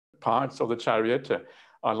parts of the chariot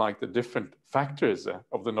are like the different factors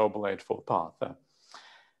of the Noble Eightfold Path.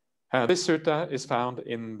 This sutta is found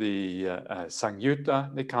in the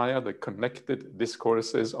Samyutta Nikaya, the connected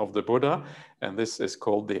discourses of the Buddha, and this is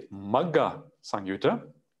called the Magga Samyutta.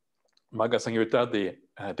 Magga Samyutta,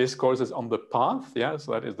 the discourses on the path, yeah,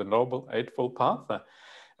 so that is the Noble Eightfold Path.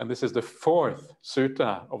 And this is the fourth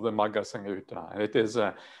sutta of the Magga Samyutta. And it is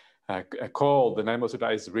called, the name of the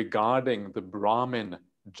sutta is regarding the Brahmin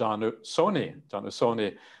Janusoni.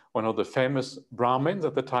 Janusoni, one of the famous Brahmins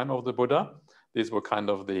at the time of the Buddha. These were kind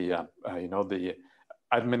of the, the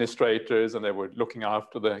administrators, and they were looking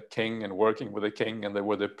after the king and working with the king, and they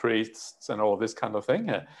were the priests and all this kind of thing.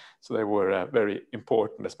 So they were very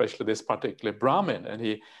important, especially this particular Brahmin, and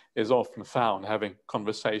he is often found having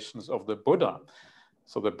conversations of the Buddha.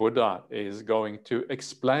 So the Buddha is going to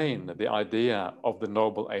explain the idea of the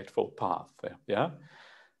Noble Eightfold Path. Yeah.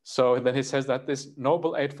 So then he says that this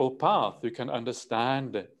Noble Eightfold Path, you can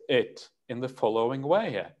understand it in the following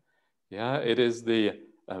way. Yeah, it is the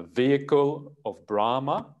vehicle of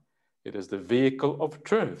Brahma. It is the vehicle of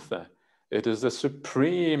truth. It is the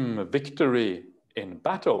supreme victory in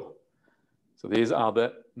battle. So these are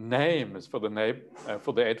the names for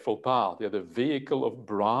the Eightfold Path. They're the vehicle of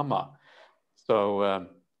Brahma. So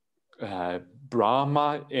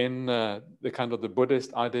Brahma in the kind of the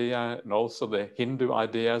Buddhist idea and also the Hindu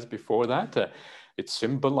ideas before that, it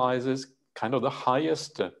symbolizes kind of the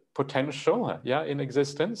highest potential, yeah, in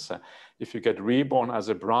existence. If you get reborn as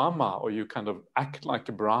a Brahma, or you kind of act like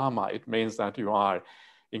a Brahma, it means that you are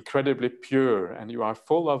incredibly pure and you are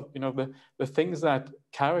full of, the things that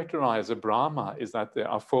characterize a Brahma is that they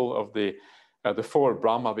are full of the four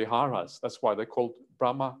Brahma Viharas. That's why they're called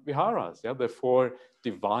Brahma Viharas. Yeah, the four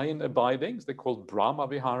divine abidings, they're called Brahma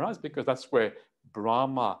Viharas because that's where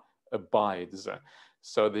Brahma abides.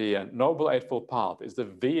 So the Noble Eightfold Path is the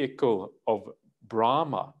vehicle of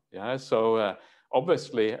Brahma. Yeah, so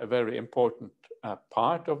obviously a very important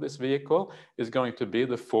part of this vehicle is going to be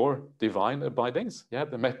the four divine abidings. Yeah,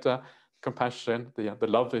 the metta, compassion, the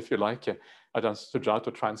love, if you like. Ajahn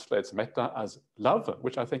Sujato translates metta as love,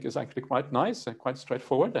 which I think is actually quite nice and quite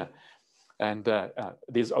straightforward. And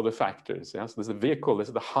these other factors. Yeah? So there's a vehicle, this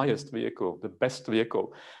is the highest vehicle, the best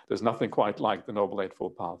vehicle. There's nothing quite like the Noble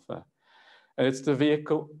Eightfold Path. And it's the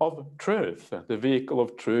vehicle of truth, the vehicle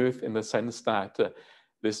of truth in the sense that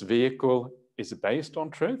this vehicle is based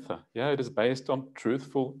on truth. Yeah, it is based on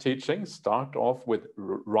truthful teachings. Start off with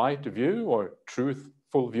right view or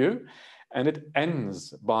truthful view, and it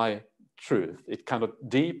ends by truth. It kind of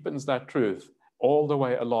deepens that truth all the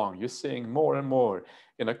way along. You're seeing more and more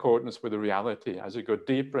in accordance with the reality as you go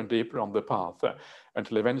deeper and deeper on the path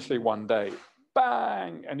until eventually one day,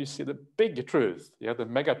 bang, and you see the big truth, yeah, the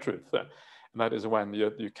mega truth. And that is when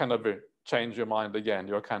you kind of change your mind again.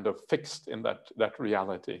 You're kind of fixed in that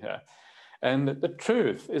reality here. And the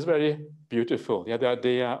truth is very beautiful. Yeah, the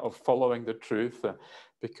idea of following the truth,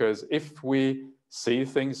 because if we see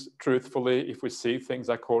things truthfully, if we see things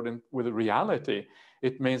according with reality,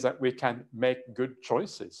 it means that we can make good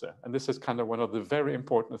choices. And this is kind of one of the very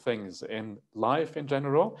important things in life in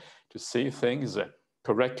general, to see things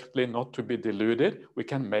correctly, not to be deluded. We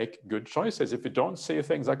can make good choices. If you don't see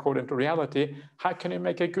things according to reality, how can you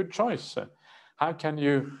make a good choice? How can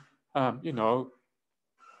you,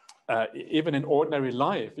 even in ordinary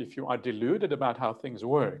life, if you are deluded about how things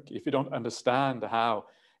work, if you don't understand how,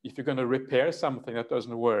 if you're going to repair something that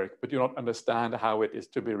doesn't work, but you don't understand how it is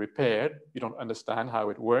to be repaired, you don't understand how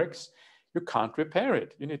it works, you can't repair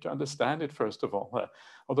it. You need to understand it first of all.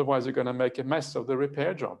 Otherwise, you're going to make a mess of the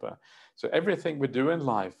repair job. So everything we do in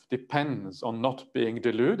life depends on not being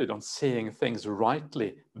deluded, on seeing things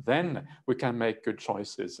rightly. Then we can make good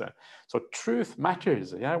choices. So truth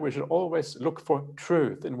matters. Yeah, we should always look for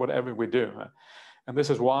truth in whatever we do. And this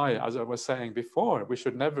is why, as I was saying before, we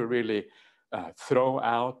should never really throw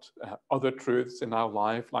out other truths in our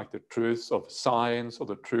life, like the truths of science or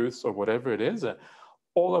the truths of whatever it is.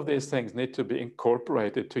 All of these things need to be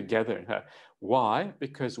incorporated together. Why?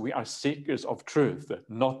 Because we are seekers of truth,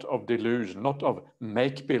 not of delusion, not of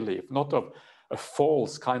make-believe, not of a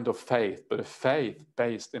false kind of faith, but a faith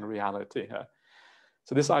based in reality.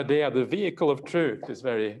 So this idea, the vehicle of truth, is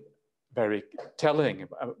very, very telling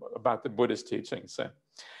about the Buddhist teachings.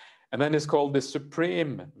 And then it's called the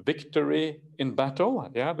supreme victory in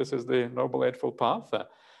battle. Yeah, this is the Noble Eightfold Path.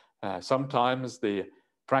 Sometimes the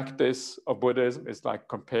practice of Buddhism is like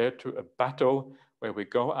compared to a battle where we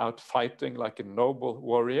go out fighting like a noble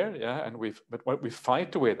warrior, yeah, but what we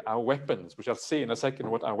fight with, our weapons, we shall see in a second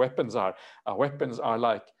what our weapons are. Our weapons are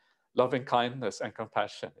like loving kindness and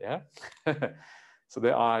compassion, yeah. So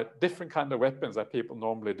there are different kind of weapons that people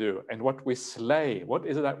normally do. And what we slay, what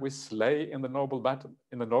is it that we slay in the noble battle,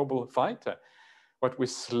 in the noble fight? What we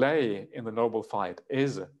slay in the noble fight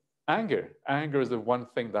is anger. Anger is the one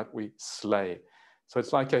thing that we slay. So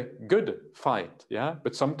it's like a good fight, yeah?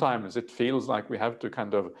 But sometimes it feels like we have to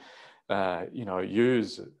kind of,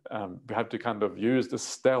 use the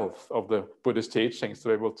stealth of the Buddhist teachings to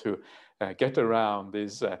be able to get around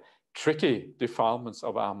these tricky defilements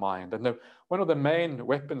of our mind. And one of the main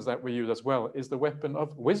weapons that we use as well is the weapon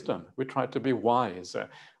of wisdom. We try to be wise.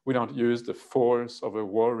 We don't use the force of a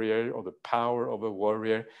warrior or the power of a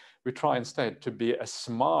warrior. We try instead to be a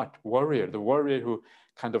smart warrior, the warrior who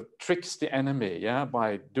kind of tricks the enemy, yeah,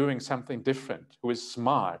 by doing something different, who is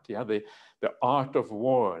smart, yeah, the art of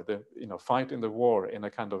war, fighting the war in a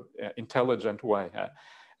kind of intelligent way.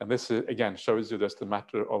 And this, again, shows you just the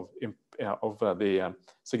matter of the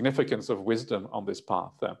significance of wisdom on this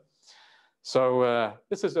path. So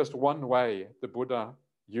this is just one way the Buddha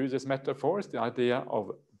uses metaphors, the idea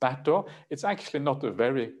of battle. It's actually not a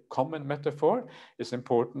very common metaphor. It's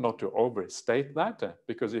important not to overstate that,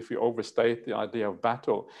 because if we overstate the idea of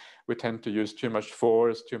battle, we tend to use too much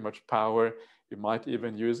force, too much power. You might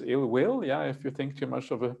even use ill will, yeah, if you think too much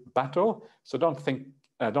of a battle. So don't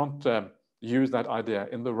use that idea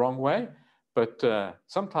in the wrong way. But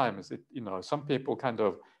sometimes, some people kind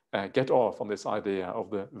of get off on this idea of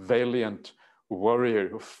the valiant warrior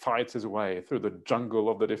who fights his way through the jungle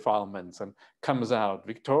of the defilements and comes out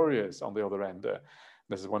victorious on the other end.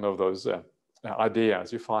 This is one of those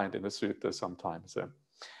ideas you find in the sutta sometimes.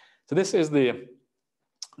 So this is the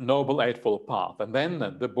Noble Eightfold Path. And then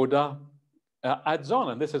the Buddha adds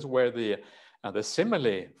on, and this is where the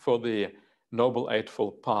simile for the Noble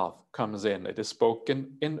Eightfold Path comes in. It is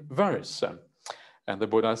spoken in verse. And the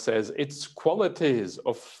Buddha says, its qualities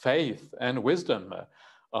of faith and wisdom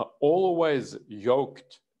are always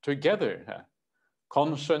yoked together.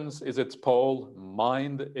 Conscience is its pole,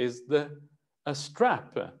 mind is the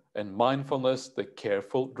strap, and mindfulness the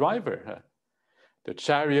careful driver. The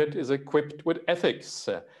chariot is equipped with ethics.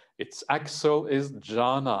 Its axle is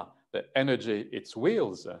jhana, the energy its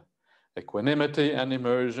wheels. Equanimity and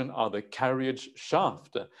immersion are the carriage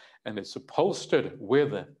shaft, and it's upholstered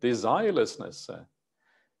with desirelessness.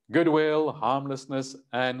 Goodwill, harmlessness,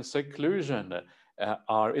 and seclusion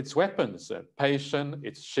are its weapons, patience,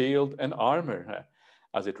 its shield and armor,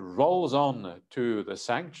 as it rolls on to the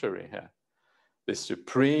sanctuary. The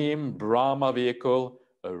supreme Brahma vehicle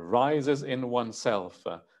arises in oneself.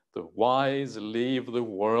 The wise leave the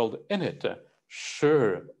world in it,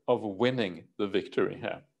 sure of winning the victory.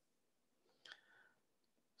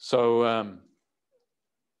 So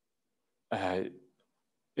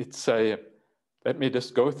let me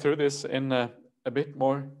just go through this in a bit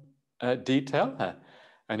more detail.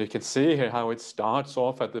 And you can see here how it starts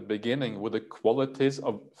off at the beginning with the qualities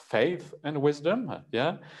of faith and wisdom.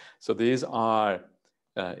 Yeah. So these are,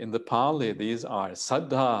 in the Pali, these are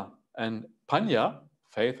saddha and panya,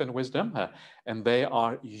 faith and wisdom, and they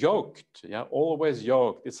are yoked, yeah, always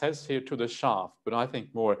yoked. It says here to the shaft, but I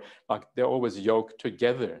think more like they're always yoked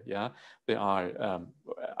together, yeah. They are,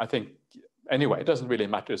 I think, anyway, it doesn't really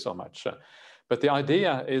matter so much. But the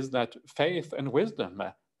idea is that faith and wisdom,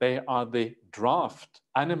 they are the draft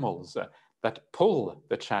animals that pull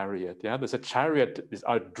the chariot. Yeah, there's a chariot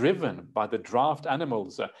are driven by the draft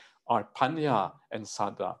animals, are panya and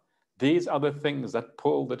saddha. These are the things that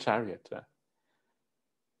pull the chariot.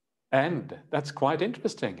 And that's quite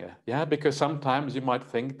interesting, yeah, because sometimes you might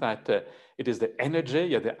think that it is the energy,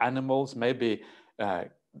 yeah, the animals maybe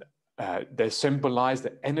they symbolize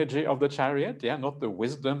the energy of the chariot, yeah, not the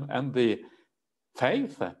wisdom and the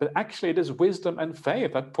faith, but actually it is wisdom and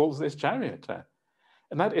faith that pulls this chariot.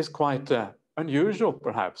 And that is quite unusual,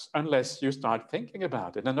 perhaps, unless you start thinking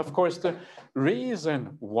about it. And of course, the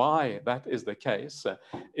reason why that is the case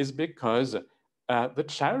is because the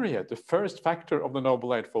chariot, the first factor of the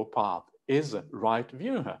Noble Eightfold Path, is right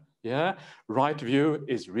view. Yeah, right view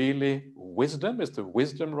is really wisdom, is the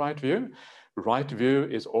wisdom right view. Right view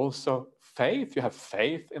is also faith. You have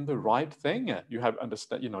faith in the right thing. You have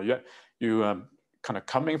understand. You kind of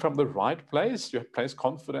coming from the right place. You place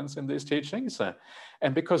confidence in these teachings,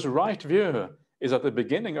 and because right view is at the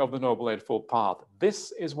beginning of the Noble Eightfold Path,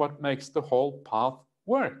 this is what makes the whole path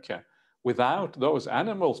work. Without those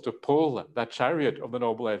animals to pull that chariot of the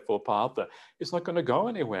Noble Eightfold Path, it's not going to go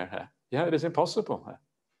anywhere. Yeah, it is impossible.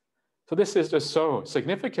 So this is just so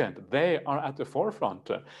significant. They are at the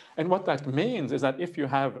forefront. And what that means is that if you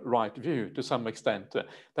have right view to some extent,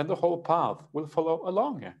 then the whole path will follow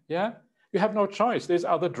along. Yeah, You have no choice. These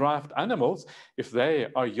other draft animals, if they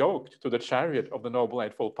are yoked to the chariot of the Noble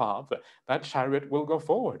Eightfold Path, that chariot will go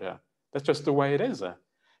forward. That's just the way it is.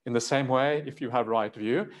 In the same way, if you have right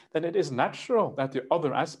view, then it is natural that the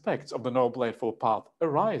other aspects of the Noble Eightfold Path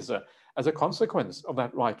arise as a consequence of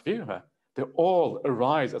that right view. They all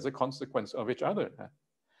arise as a consequence of each other.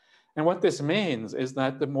 And what this means is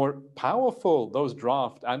that the more powerful those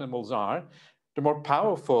draft animals are, the more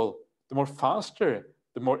powerful, the more faster,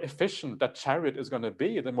 the more efficient that chariot is going to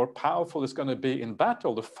be, the more powerful it's going to be in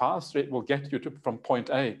battle, the faster it will get you from point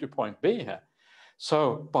A to point B.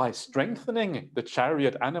 So by strengthening the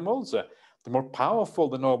chariot animals, the more powerful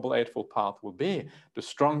the Noble Eightfold Path will be, the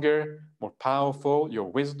stronger, more powerful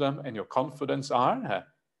your wisdom and your confidence are,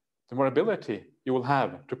 the more ability you will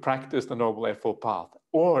have to practice the Noble Eightfold Path,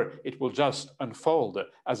 or it will just unfold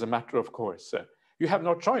as a matter of course. You have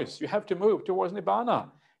no choice. You have to move towards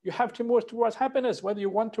Nibbana. You have to move towards happiness, whether you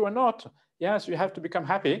want to or not. Yes, you have to become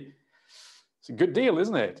happy. It's a good deal,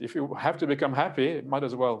 isn't it? If you have to become happy, might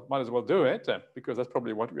as well do it, because that's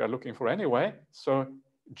probably what we are looking for anyway. So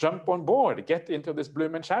jump on board, get into this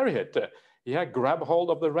blooming chariot. Yeah, grab hold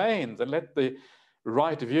of the reins and let the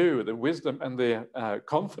right view, the wisdom and the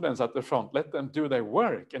confidence at the front, let them do their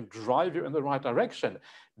work and drive you in the right direction,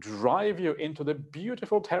 drive you into the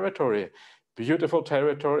beautiful territory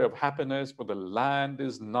of happiness, where the land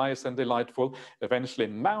is nice and delightful, eventually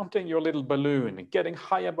mounting your little balloon, getting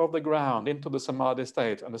high above the ground into the samadhi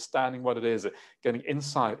state, understanding what it is, getting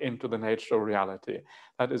insight into the nature of reality.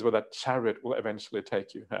 That is where that chariot will eventually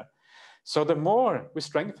take you. So the more we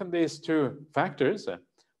strengthen these two factors,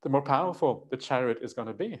 the more powerful the chariot is going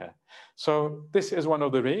to be. So this is one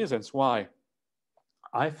of the reasons why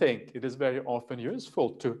I think it is very often useful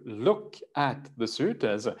to look at the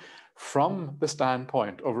suttas from the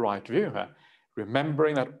standpoint of right view,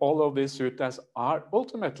 remembering that all of these suttas are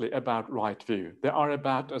ultimately about right view. They are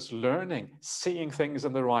about us learning, seeing things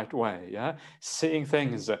in the right way, seeing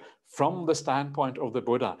things from the standpoint of the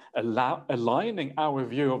Buddha, aligning our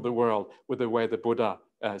view of the world with the way the Buddha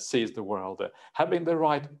sees the world, having the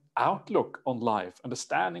right outlook on life,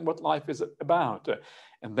 understanding what life is about,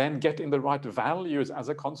 and then getting the right values as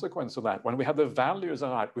a consequence of that. When we have the values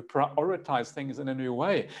right, we prioritize things in a new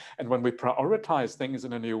way. And when we prioritize things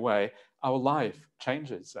in a new way, our life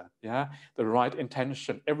changes. The right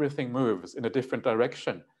intention, everything moves in a different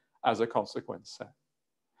direction as a consequence.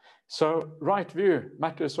 So right view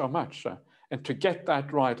matters so much. And to get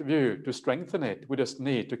that right view, to strengthen it, we just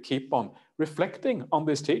need to keep on reflecting on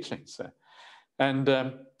these teachings. And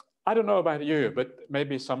I don't know about you, but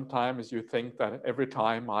maybe sometimes you think that every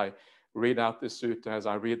time I read out the suttas,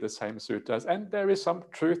 I read the same suttas, and there is some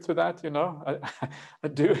truth to that, I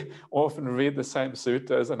do often read the same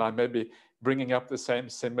suttas, and I may be bringing up the same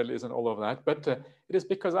similes and all of that, but it is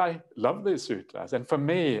because I love these suttas. And for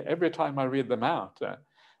me, every time I read them out,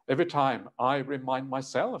 every time I remind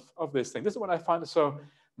myself of this thing. This is what I find so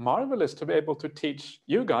marvelous to be able to teach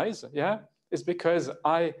you guys, is because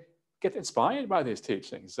I get inspired by these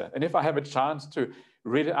teachings. And if I have a chance to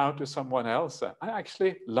read it out to someone else, I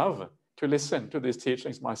actually love to listen to these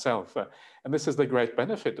teachings myself. And this is the great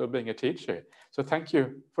benefit of being a teacher. So thank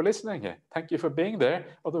you for listening here. Thank you for being there.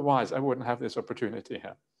 Otherwise, I wouldn't have this opportunity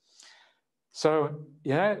here. So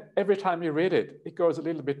every time you read it, it goes a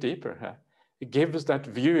little bit deeper. It gives that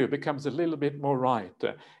view, it becomes a little bit more right.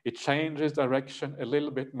 It changes direction a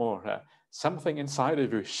little bit more. Something inside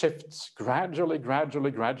of you shifts gradually.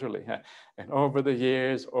 And over the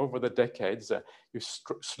years, over the decades, you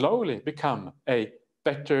slowly become a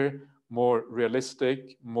better, more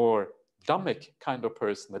realistic, more Dhammic kind of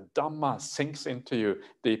person. The Dhamma sinks into you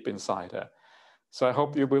deep inside. So I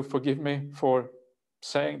hope you will forgive me for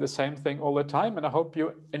saying the same thing all the time, and I hope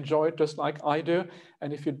you enjoy it just like I do.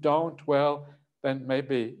 And if you don't, well, then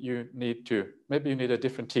maybe you need a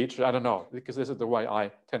different teacher. I don't know, because this is the way I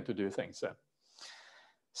tend to do things.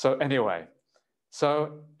 So anyway,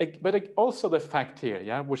 but also the fact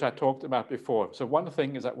here, which I talked about before. So one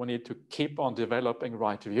thing is that we need to keep on developing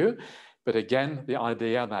right view, but again, the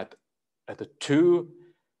idea that the two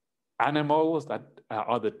animals that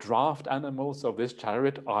are the draft animals of this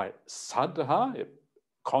chariot are saddha,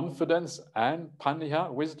 confidence, and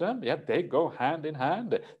panya, wisdom. They go hand in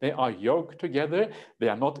hand. They are yoked together. They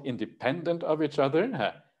are not independent of each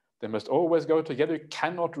other. They must always go together. You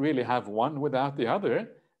cannot really have one without the other.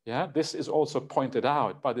 This is also pointed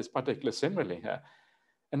out by this particular simile.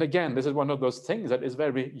 And again, this is one of those things that is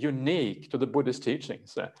very unique to the Buddhist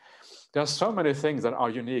teachings. There are so many things that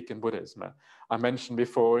are unique in Buddhism. I mentioned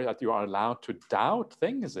before that you are allowed to doubt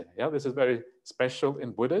things. This is very special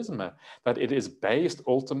in Buddhism, that it is based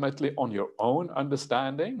ultimately on your own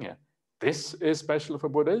understanding. this is special for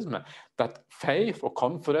Buddhism, that faith or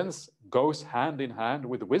confidence goes hand in hand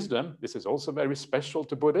with wisdom. This is also very special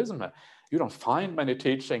to Buddhism. You don't find many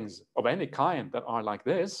teachings of any kind that are like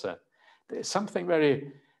this. There's something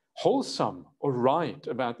very wholesome or right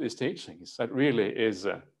about these teachings that really is,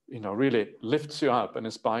 really lifts you up and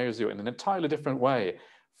inspires you in an entirely different way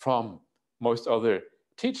from most other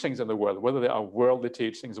teachings in the world, whether they are worldly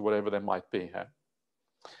teachings or whatever they might be.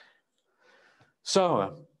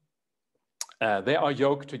 So they are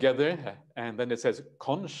yoked together, and then it says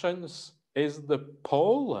conscience is the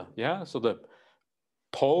pole. Yeah, so the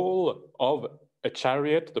pole of a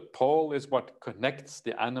chariot, the pole is what connects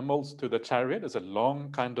the animals to the chariot. It's a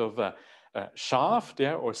long kind of shaft,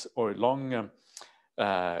 yeah, or long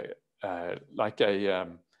like a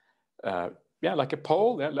like a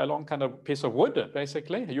pole, yeah, a long kind of piece of wood,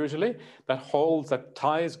 basically, usually, that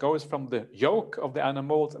ties, goes from the yoke of the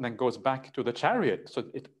animals and then goes back to the chariot. So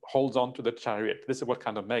it holds on to the chariot. This is what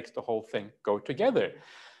kind of makes the whole thing go together.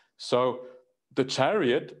 So the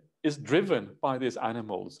chariot is driven by these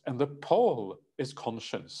animals, and the pole is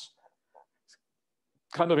conscience.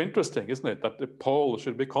 Kind of interesting, isn't it, that the pole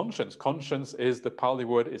should be conscience. Conscience is, the Pali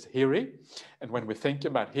word is hiri. And when we think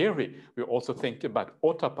about hiri, we also think about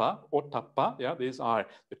otapa. Yeah, these are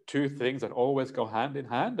the two things that always go hand in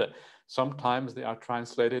hand. Sometimes they are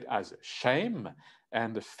translated as shame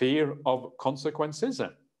and the fear of consequences.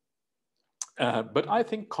 But I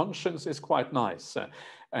think conscience is quite nice.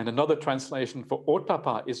 And another translation for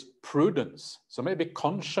otapa is prudence. So maybe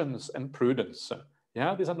conscience and prudence.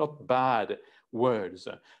 Yeah, these are not bad words.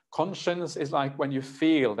 Conscience is like when you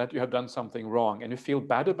feel that you have done something wrong and you feel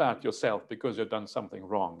bad about yourself because you've done something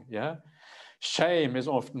wrong. Yeah. Shame is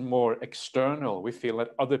often more external. We feel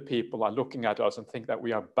that other people are looking at us and think that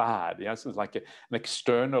we are bad. Yes, it's like an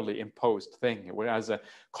externally imposed thing. Whereas a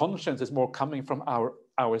conscience is more coming from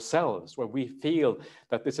ourselves, where we feel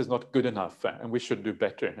that this is not good enough and we should do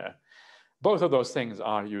better. Both of those things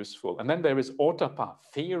are useful. And then there is otapa,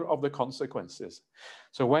 fear of the consequences.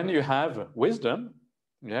 So when you have wisdom,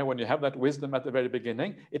 when you have that wisdom at the very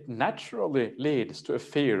beginning, it naturally leads to a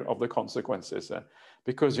fear of the consequences,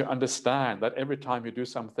 because you understand that every time you do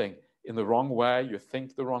something in the wrong way, you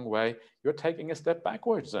think the wrong way, you're taking a step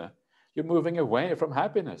backwards. You're moving away from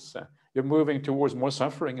happiness. You're moving towards more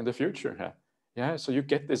suffering in the future. So you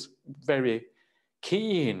get this very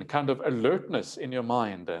keen kind of alertness in your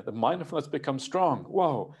mind. The mindfulness becomes strong.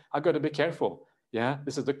 Whoa, I've got to be careful. Yeah,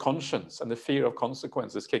 this is the conscience and the fear of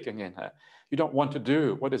consequences kicking in. You don't want to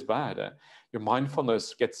do what is bad. Your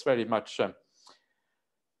mindfulness gets very much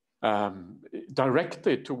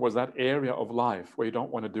directed towards that area of life where you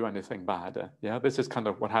don't want to do anything bad. This is kind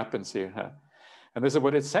of what happens here. And this is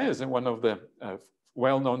what it says in one of the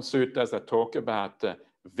well-known suttas that talk about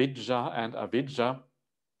vidya and avidya.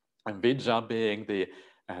 And vidya being the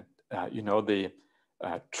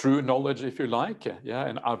true knowledge, if you like,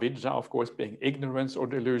 and avidya, of course, being ignorance or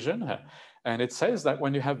delusion. And it says that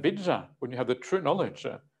when you have vidya, when you have the true knowledge,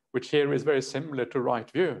 which here is very similar to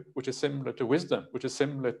right view, which is similar to wisdom, which is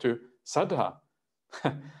similar to saddha.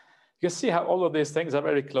 You can see how all of these things are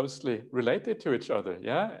very closely related to each other,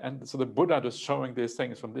 And so the Buddha is showing these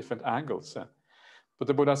things from different angles. But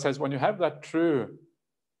the Buddha says when you have that true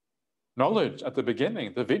knowledge at the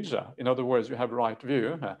beginning, the vidya, in other words, you have right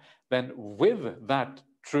view, then with that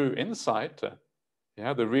true insight,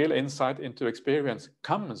 the real insight into experience,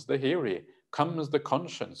 comes the hiri, comes the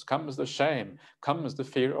conscience, comes the shame, comes the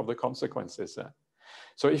fear of the consequences.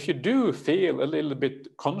 So if you do feel a little bit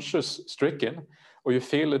conscious stricken, or you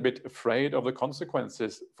feel a bit afraid of the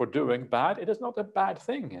consequences for doing bad, it is not a bad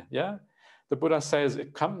thing. The Buddha says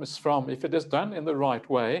it comes from, if it is done in the right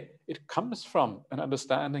way, it comes from an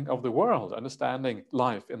understanding of the world, understanding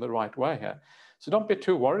life in the right way. So don't be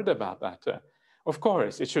too worried about that. Of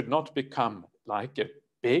course, it should not become like a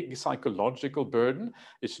big psychological burden.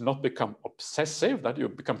 It should not become obsessive, that you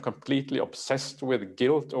become completely obsessed with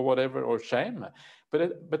guilt or whatever, or shame.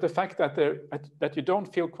 But the fact that that you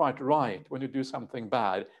don't feel quite right when you do something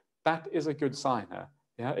bad, that is a good sign.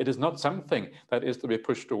 It is not something that is to be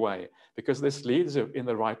pushed away, because this leads you in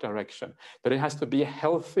the right direction. But it has to be a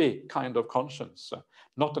healthy kind of conscience,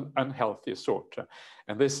 not an unhealthy sort.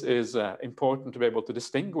 And this is important to be able to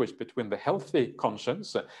distinguish between the healthy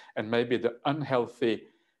conscience and maybe the unhealthy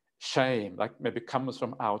shame, like maybe comes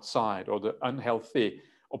from outside, or the unhealthy,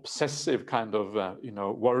 obsessive kind of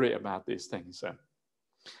worry about these things.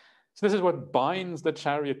 So this is what binds the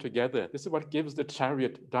chariot together. This is what gives the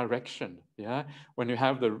chariot direction. When you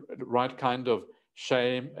have the right kind of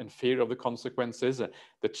shame and fear of the consequences,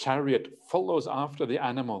 the chariot follows after the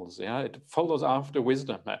animals. It follows after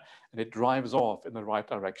wisdom, and it drives off in the right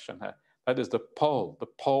direction. That is the pole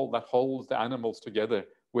that holds the animals together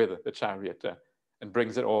with the chariot and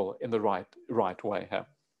brings it all in the right way.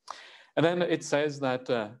 And then it says that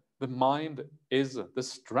the mind is the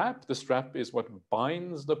strap. The strap is what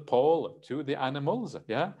binds the pole to the animals.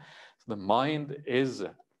 Yeah, so the mind is.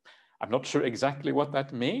 I'm not sure exactly what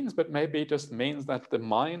that means, but maybe it just means that the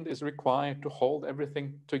mind is required to hold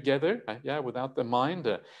everything together. Yeah, without the mind.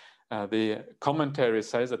 The commentary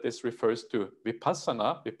says that this refers to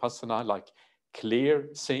vipassana like clear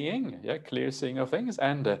seeing, yeah, clear seeing of things.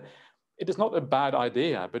 And it is not a bad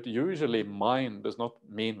idea, but usually mind does not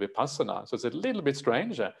mean vipassana. So it's a little bit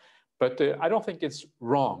stranger, but I don't think it's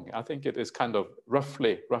wrong. I think it is kind of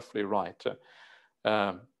roughly right.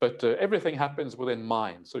 But everything happens within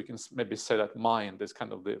mind. So you can maybe say that mind is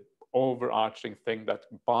kind of the overarching thing that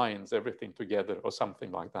binds everything together or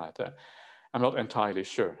something like that. I'm not entirely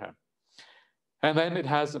sure. And then it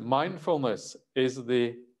has mindfulness is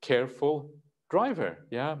the careful driver.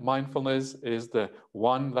 Yeah, mindfulness is the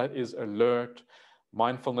one that is alert.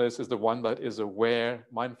 Mindfulness is the one that is aware.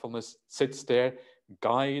 Mindfulness sits there,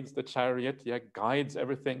 guides the chariot, yeah, guides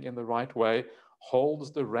everything in the right way,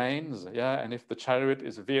 holds the reins, yeah, and if the chariot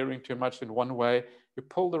is veering too much in one way, you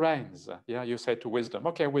pull the reins, yeah, you say to wisdom,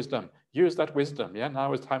 okay, wisdom, use that wisdom, yeah,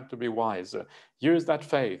 now it's time to be wise. Use that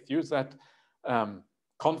faith, use that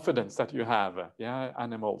confidence that you have, yeah,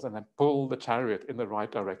 animals, and then pull the chariot in the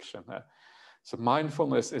right direction. So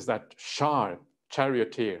mindfulness is that sharp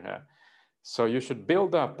charioteer. So you should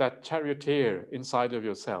build up that charioteer inside of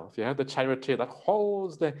yourself, yeah, the charioteer that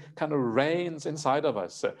holds the kind of reins inside of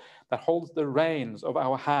us, that holds the reins of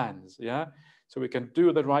our hands, yeah, so we can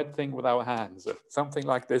do the right thing with our hands, something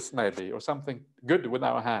like this maybe, or something good with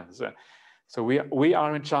our hands. So we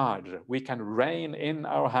are in charge. We can rein in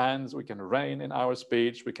our hands, we can rein in our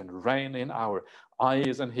speech, we can rein in our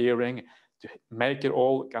eyes and hearing to make it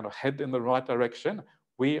all kind of head in the right direction.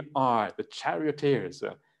 We are the charioteers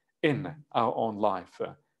in our own life.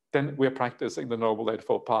 Then we're practicing the Noble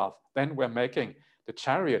Eightfold Path. Then we're making the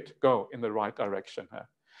chariot go in the right direction.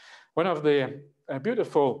 One of the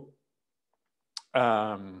beautiful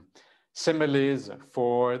similes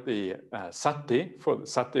for the sati,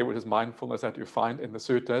 which is mindfulness that you find in the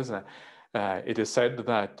suttas. It is said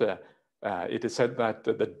that the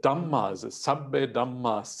dhammas, sabbe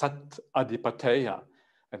dhamma sat adipateya,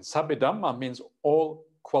 and sabbe dhamma means all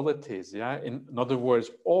qualities. Yeah, in other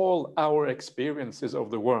words, all our experiences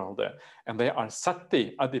of the world, and they are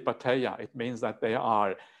sati adipateya. It means that they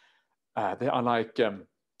are like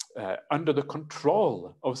under the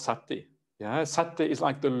control of sati. Yeah, sati is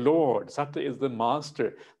like the Lord. Sati is the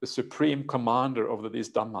master, the supreme commander of these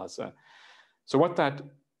dhammas. So what that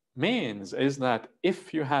means is that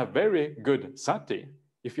if you have very good sati,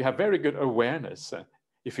 if you have very good awareness,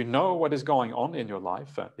 if you know what is going on in your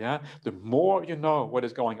life, yeah, the more you know what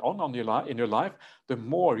is going on in your life, the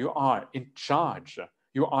more you are in charge.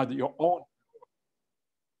 You are your own.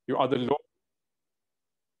 You are the Lord.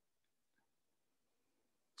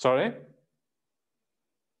 Sorry?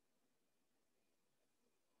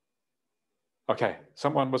 Okay,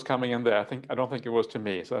 someone was coming in there. I don't think it was to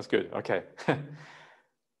me, so that's good. Okay.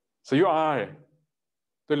 So you are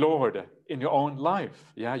the Lord in your own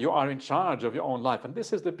life. Yeah, you are in charge of your own life. And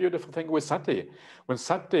this is the beautiful thing with sati. When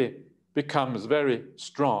sati becomes very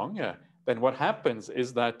strong, then what happens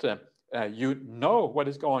is that you know what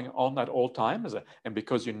is going on at all times. And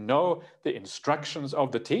because you know the instructions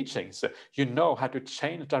of the teachings, you know how to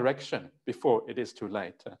change direction before it is too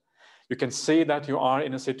late. You can see that you are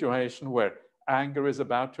in a situation where anger is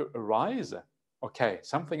about to arise. Okay,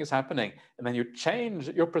 something is happening, and then you change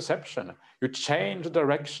your perception, you change the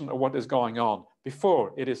direction of what is going on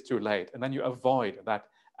before it is too late, and then you avoid that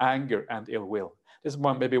anger and ill will. This is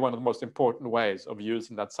maybe one of the most important ways of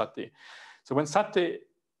using that sati. So when sati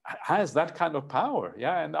has that kind of power,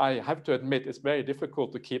 yeah, and I have to admit it's very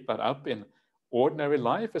difficult to keep that up in ordinary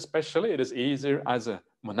life, especially. It is easier as a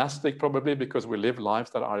monastic probably because we live lives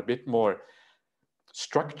that are a bit more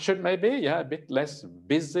structured, maybe, yeah, a bit less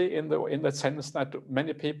busy in the sense that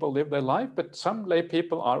many people live their life. But some lay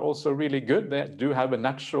people are also really good. They do have a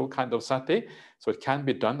natural kind of sati, so it can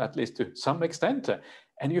be done at least to some extent.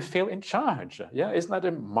 And you feel in charge. Yeah, isn't that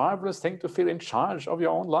a marvelous thing to feel in charge of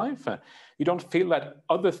your own life? You don't feel that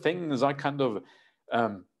other things are kind of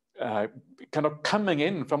coming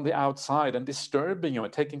in from the outside and disturbing you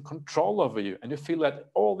and taking control over you. And you feel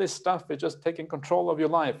that all this stuff is just taking control of your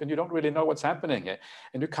life and you don't really know what's happening.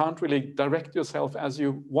 And you can't really direct yourself as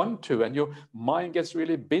you want to. And your mind gets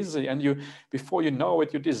really busy. And you, before you know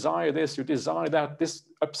it, you desire this, you desire that. This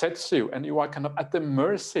upsets you. And you are kind of at the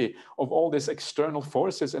mercy of all these external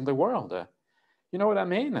forces in the world. You know what I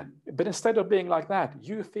mean? But instead of being like that,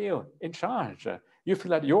 you feel in charge. You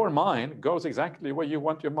feel that your mind goes exactly where you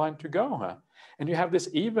want your mind to go. And you have this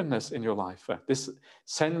evenness in your life, this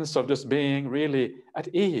sense of just being really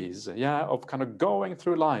at ease, yeah, of kind of going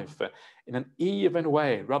through life in an even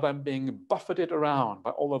way, rather than being buffeted around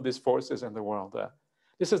by all of these forces in the world.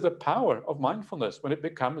 This is the power of mindfulness when it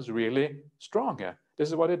becomes really strong. This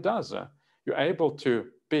is what it does. You're able to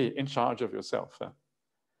be in charge of yourself.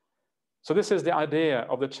 So this is the idea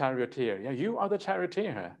of the charioteer. Yeah, you are the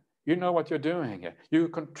charioteer. You know what you're doing. You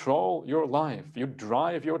control your life. You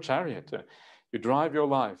drive your chariot. You drive your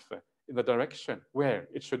life in the direction where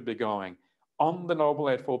it should be going, on the Noble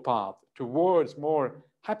Eightfold Path, towards more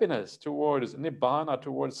happiness, towards nibbana,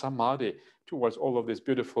 towards samadhi, towards all of these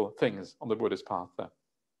beautiful things on the Buddhist path.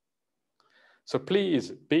 So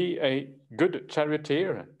please be a good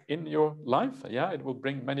charioteer in your life. Yeah, it will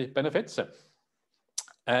bring many benefits.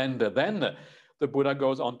 And then the Buddha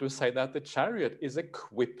goes on to say that the chariot is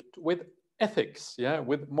equipped with ethics, yeah,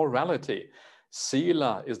 with morality.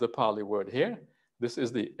 Sila is the Pali word here. This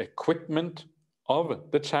is the equipment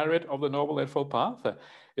of the chariot of the Noble Eightfold Path.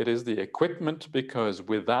 It is the equipment because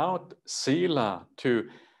without Sila to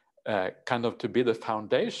kind of to be the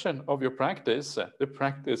foundation of your practice, the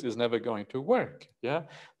practice is never going to work. Yeah,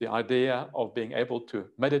 the idea of being able to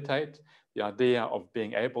meditate, the idea of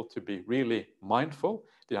being able to be really mindful,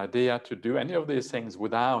 the idea to do any of these things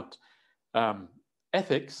without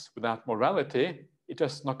ethics, without morality, it's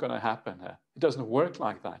just not going to happen. It doesn't work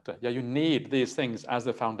like that. Yeah, you need these things as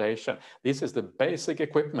the foundation. This is the basic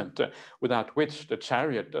equipment without which the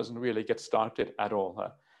chariot doesn't really get started at all.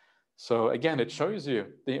 So again, it shows you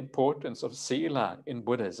the importance of Sila in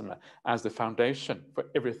Buddhism as the foundation for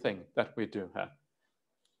everything that we do.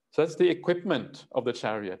 So that's the equipment of the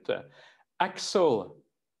chariot. Axle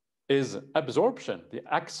is absorption. The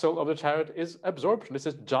axle of the chariot is absorption. This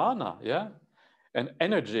is jhana, yeah? And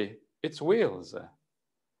energy, it's wheels.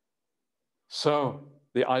 So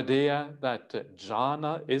the idea that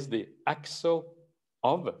jhana is the axle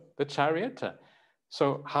of the chariot.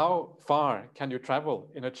 So how far can you travel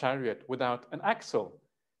in a chariot without an axle?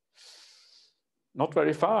 Not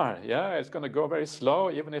very far, yeah, it's going to go very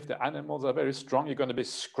slow. Even if the animals are very strong, you're going to be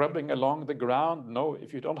scrubbing along the ground. No,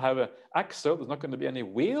 if you don't have an axle, there's not going to be any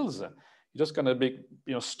wheels. You're just going to be,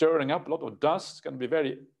 stirring up a lot of dust. It's going to be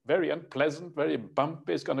very, very unpleasant, very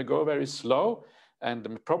bumpy. It's going to go very slow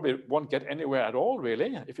and probably won't get anywhere at all,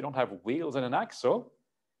 really, if you don't have wheels and an axle.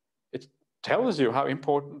 It tells you how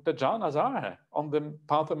important the jhanas are on the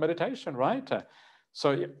path of meditation, right?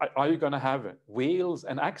 So are you going to have wheels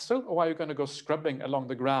and axle, or are you going to go scrubbing along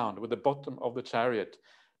the ground with the bottom of the chariot,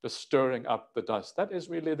 just stirring up the dust? That is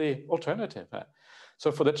really the alternative.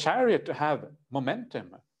 So for the chariot to have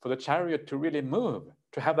momentum, for the chariot to really move,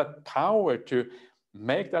 to have that power to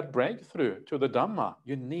make that breakthrough to the Dhamma,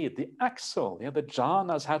 you need the axle. Yeah, the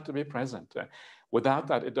jhanas have to be present. Without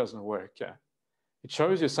that, it doesn't work. It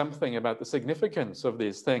shows you something about the significance of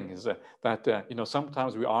these things that,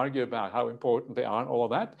 sometimes we argue about how important they are and all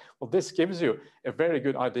of that. Well, this gives you a very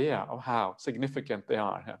good idea of how significant they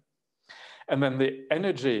are. And then the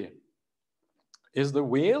energy is the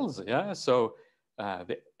wheels. Yeah. So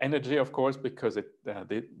the energy, of course, because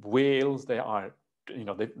the wheels, they are,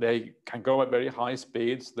 they can go at very high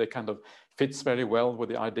speeds. They kind of fits very well with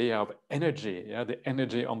the idea of energy. Yeah. The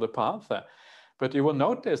energy on the path. But you will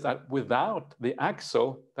notice that without the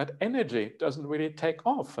axle, that energy doesn't really take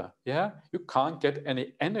off. Yeah, you can't get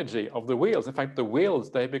any energy of the wheels. In fact, the wheels,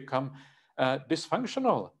 they become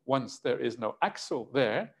dysfunctional once there is no axle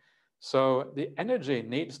there. So the energy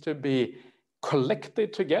needs to be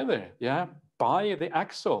collected together, yeah, by the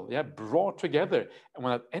axle, yeah, brought together. And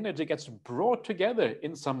when that energy gets brought together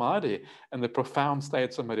in samadhi and the profound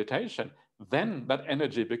states of meditation, then that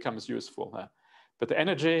energy becomes useful. But the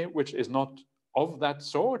energy which is not of that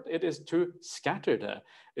sort, it is too scattered,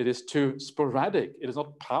 it is too sporadic, it is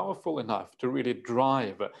not powerful enough to really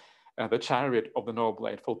drive the chariot of the Noble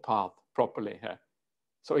Eightfold Path properly.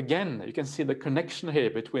 So again, you can see the connection here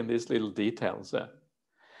between these little details.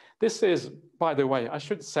 This is, by the way, I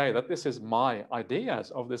should say that this is my ideas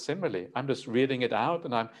of the simile. I'm just reading it out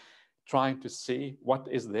and I'm trying to see what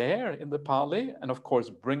is there in the Pali, and of course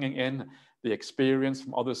bringing in the experience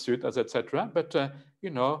from other suttas, etc. But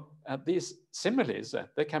these similes,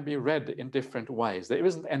 they can be read in different ways. There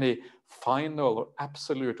isn't any final or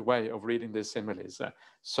absolute way of reading these similes.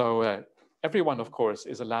 So everyone, of course,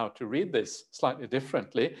 is allowed to read this slightly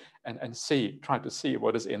differently and try to see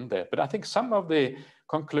what is in there. But I think some of the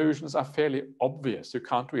conclusions are fairly obvious. You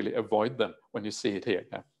can't really avoid them when you see it here.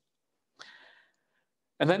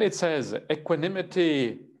 And then it says,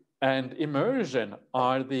 equanimity and immersion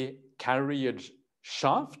are the carriage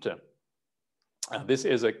shaft. This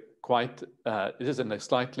is a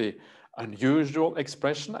slightly unusual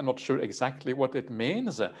expression. I'm not sure exactly what it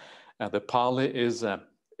means. The Pali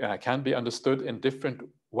can be understood in different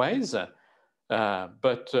ways,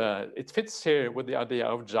 but it fits here with the idea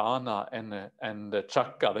of jhana and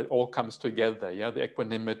chakra. That all comes together. Yeah, the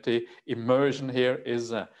equanimity, immersion here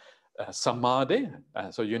is samadhi.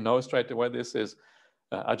 So you know straight away this is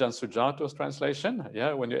Ajahn Sujato's translation.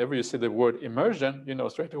 Yeah, whenever you see the word immersion, you know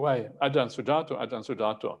straight away Ajahn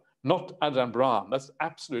Sujato, not Ajahn Brahm. That's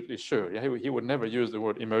absolutely sure. Yeah, he would never use the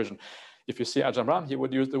word immersion. If you see Ajahn Brahm, he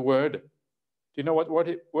would use the word. Do you know what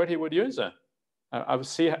word he would use? I will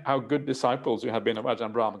see how good disciples you have been of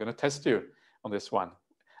Ajahn Brahm. I'm going to test you on this one.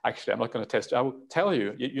 Actually, I'm not going to test you. I will tell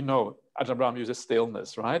you. You know, Ajahn Brahm uses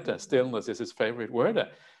stillness, right? Stillness is his favorite word,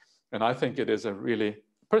 and I think it is a really.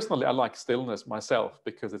 Personally, I like stillness myself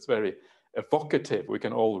because it's very evocative. We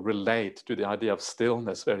can all relate to the idea of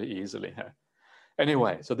stillness very easily here.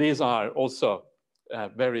 Anyway, so these are also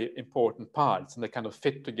very important parts, and they kind of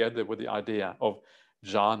fit together with the idea of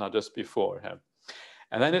jhana just before here.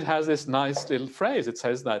 And then it has this nice little phrase. It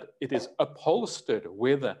says that it is upholstered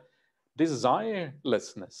with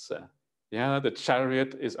desirelessness. Yeah, the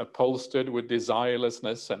chariot is upholstered with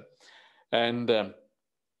desirelessness. And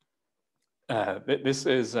this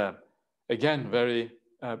is, again, very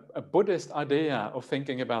a Buddhist idea of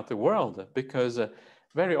thinking about the world, because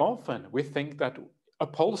very often we think that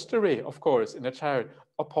upholstery, of course, in a chariot,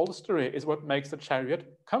 upholstery is what makes the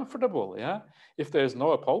chariot comfortable. Yeah, if there's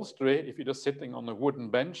no upholstery, if you're just sitting on a wooden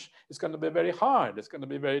bench, it's going to be very hard. It's going to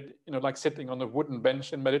be very, like sitting on a wooden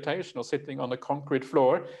bench in meditation or sitting on a concrete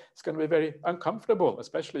floor. It's going to be very uncomfortable,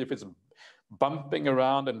 especially if it's bumping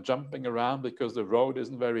around and jumping around because the road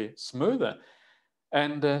isn't very smooth.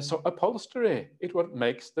 And so upholstery, it what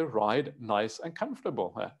makes the ride nice and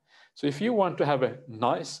comfortable. So if you want to have a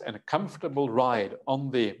nice and comfortable ride on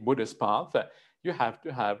the Buddhist path, you have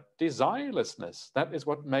to have desirelessness. That is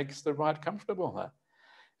what makes the ride comfortable.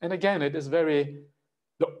 And again, it is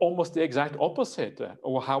almost the exact opposite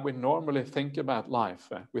of how we normally think about life.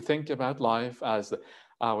 We think about life as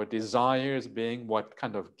our desires being what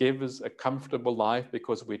kind of gives a comfortable life,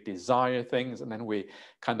 because we desire things and then we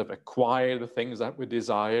kind of acquire the things that we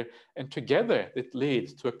desire, and together it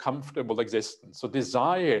leads to a comfortable existence. So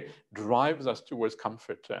desire drives us towards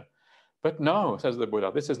comfort. But no, says the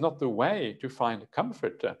Buddha, this is not the way to find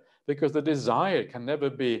comfort, because the desire can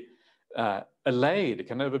never be allayed, it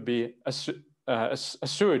can never be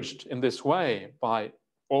assuaged in this way by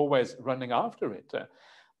always running after it.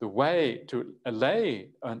 The way to allay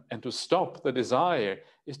and to stop the desire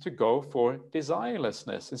is to go for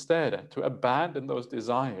desirelessness instead, to abandon those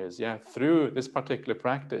desires, through this particular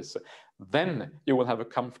practice. Then you will have a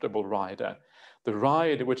comfortable ride. The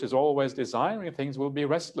ride which is always desiring things will be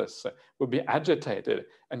restless, will be agitated,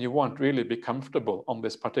 and you won't really be comfortable on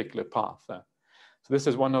this particular path. So this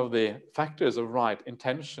is one of the factors of right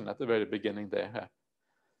intention at the very beginning there.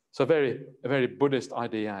 So a very Buddhist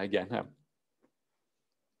idea again.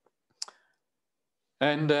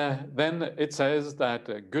 And then it says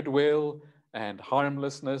that goodwill and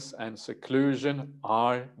harmlessness and seclusion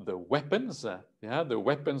are the weapons, the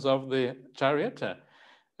weapons of the chariot.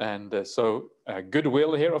 And so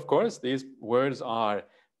goodwill here, of course, these words are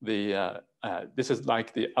this is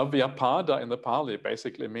like the avyapada in the Pali,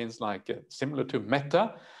 basically means like similar to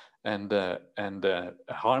metta, and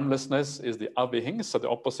harmlessness is the avihingsa, the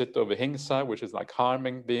opposite of ahimsa, which is like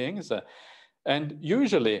harming beings. And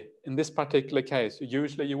usually, in this particular case,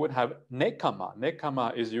 you would have nekama.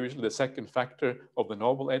 Nekama is usually the second factor of the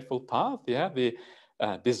Noble Eightfold Path, the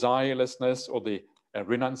desirelessness or the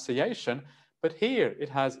renunciation. But here it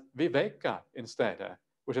has viveka instead,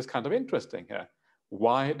 which is kind of interesting.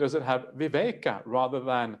 Why does it have viveka rather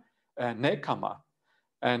than nekama?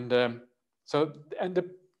 And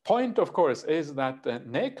the point, of course, is that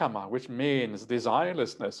nekama, which means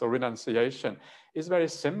desirelessness or renunciation, is very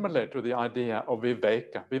similar to the idea of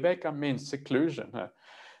viveka. Viveka means seclusion.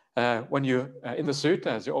 When you, in the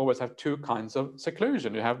suttas, you always have two kinds of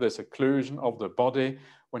seclusion. You have the seclusion of the body.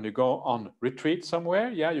 When you go on retreat somewhere,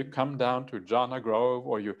 you come down to Jhana Grove,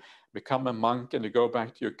 or you become a monk and you go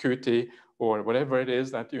back to your kuti, or whatever it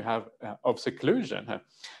is that you have of seclusion.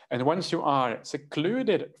 And once you are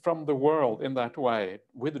secluded from the world in that way,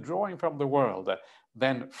 withdrawing from the world,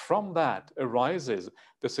 then from that arises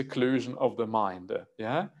the seclusion of the mind.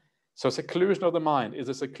 So seclusion of the mind is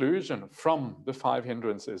a seclusion from the five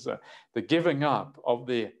hindrances, the giving up of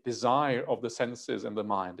the desire of the senses and the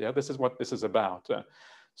mind. This is what this is about.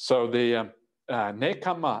 So the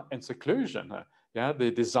nekama and seclusion, Yeah,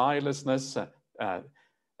 the desirelessness,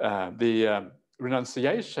 the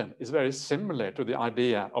renunciation is very similar to the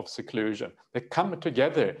idea of seclusion. They come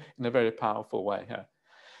together in a very powerful way. Yeah?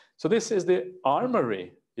 So this is the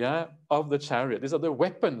armory, yeah, of the chariot. These are the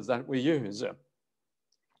weapons that we use.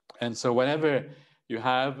 And so whenever you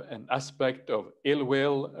have an aspect of ill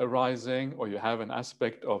will arising, or you have an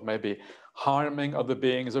aspect of maybe harming other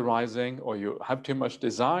beings arising, or you have too much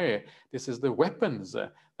desire, this is the weapons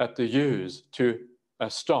that you use to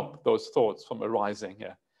stop those thoughts from arising.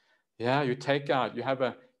 Yeah, you take out,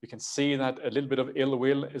 you can see that a little bit of ill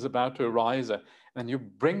will is about to arise, and you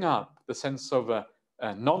bring up the sense of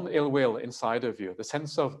non-ill will inside of you, the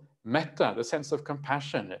sense of metta, the sense of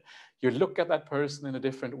compassion. You look at that person in a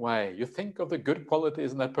different way. You think of the good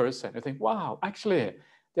qualities in that person. You think, wow, actually,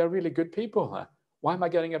 they're really good people. Why am I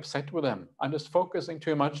getting upset with them? I'm just focusing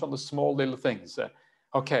too much on the small little things.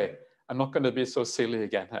 Okay, I'm not going to be so silly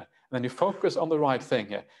again. And then you focus on the right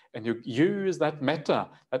thing, and you use that metta,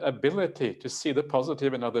 that ability to see the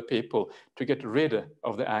positive in other people, to get rid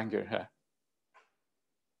of the anger.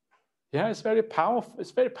 Yeah, it's very powerful.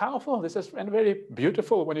 It's very powerful. This is very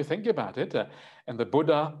beautiful when you think about it. And the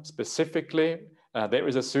Buddha specifically, there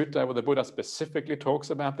is a sutta where the Buddha specifically talks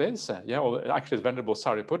about this. Yeah, or actually it's Venerable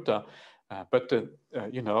Sariputta, but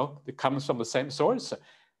you know, it comes from the same source.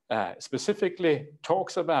 Specifically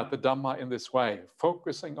talks about the Dhamma in this way,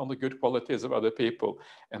 focusing on the good qualities of other people,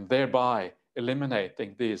 and thereby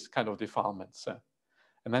eliminating these kind of defilements.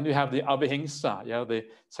 And then you have the avihingsa, yeah, the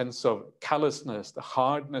sense of callousness, the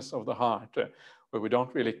hardness of the heart, where we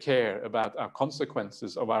don't really care about our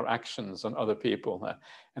consequences of our actions on other people.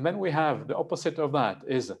 And then we have the opposite of that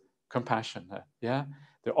is compassion. Yeah,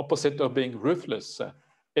 the opposite of being ruthless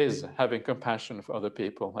is having compassion for other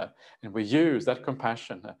people. And we use that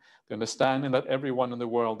compassion, the understanding that everyone in the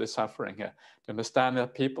world is suffering, the understanding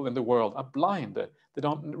that people in the world are blind, they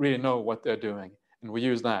don't really know what they're doing. And we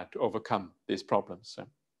use that to overcome these problems. So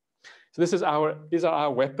these are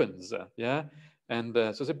our weapons, yeah? And so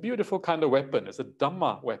it's a beautiful kind of weapon. It's a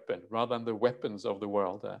Dhamma weapon rather than the weapons of the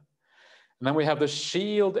world. And then we have the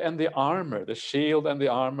shield and the armor. The shield and the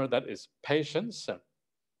armor, that is patience.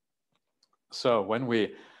 So when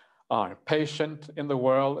we are patient in the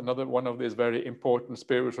world, another one of these very important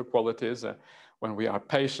spiritual qualities, when we are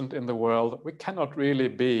patient in the world, we cannot really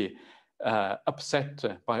be upset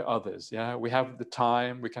by others. Yeah, we have the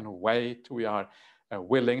time, we can wait, we are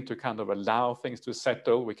willing to kind of allow things to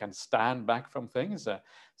settle, we can stand back from things.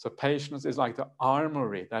 So patience is like the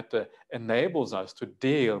armory that enables us to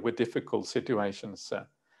deal with difficult situations.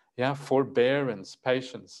 Yeah, forbearance,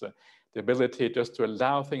 patience, the ability just to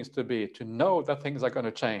allow things to be, to know that things are going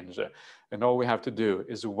to change. And all we have to do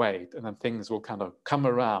is wait, and then things will kind of come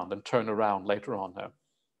around and turn around later on.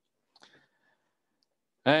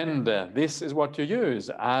 And this is what you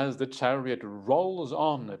use as the chariot rolls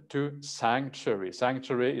on to sanctuary.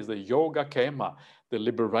 Sanctuary is the yoga kema, the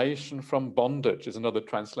liberation from bondage is another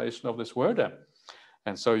translation of this word.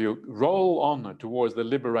 And so you roll on towards the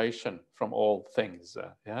liberation from all things.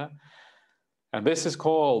 Yeah. And this is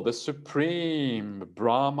called the supreme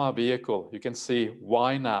Brahma vehicle. You can see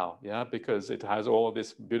why now, yeah, because it has all of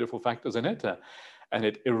these beautiful factors in it. And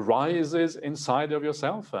it arises inside of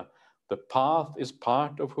yourself. The path is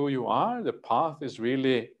part of who you are. The path is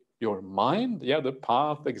really your mind. Yeah, the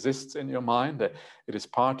path exists in your mind. It is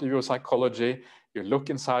part of your psychology. You look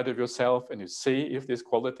inside of yourself and you see if these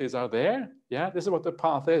qualities are there. Yeah, this is what the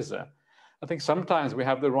path is. I think sometimes we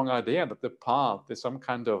have the wrong idea that the path is some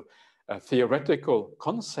kind of theoretical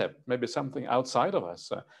concept, maybe something outside of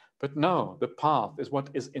us. But no, the path is what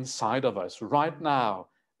is inside of us. Right now,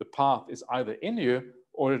 the path is either in you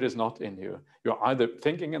or it is not in you. You're either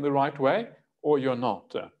thinking in the right way or you're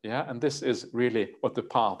not. Yeah, and this is really what the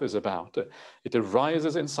path is about. It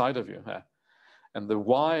arises inside of you. And the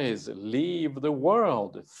wise leave the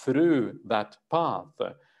world through that path,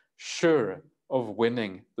 sure of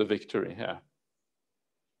winning the victory here.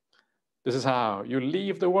 This is how you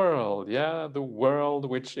leave the world, yeah, the world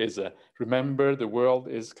which is, remember, the world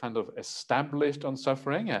is kind of established on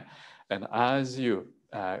suffering, and as you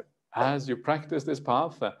practice this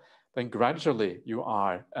path, then gradually you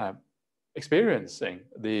are experiencing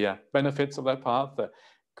the benefits of that path,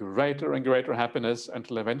 greater and greater happiness,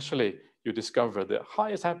 until eventually you discover the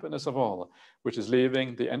highest happiness of all, which is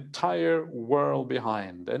leaving the entire world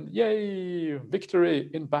behind. And yay,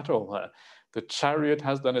 victory in battle. The chariot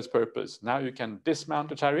has done its purpose. Now you can dismount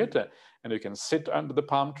the chariot and you can sit under the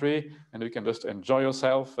palm tree and you can just enjoy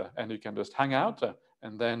yourself and you can just hang out.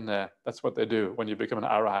 And then that's what they do when you become an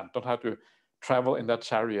arahant. Don't have to travel in that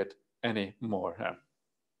chariot anymore.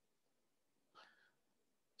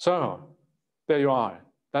 So there you are.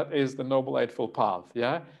 That is the Noble Eightfold Path,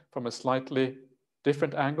 yeah, from a slightly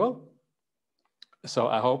different angle. So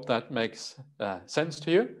I hope that makes sense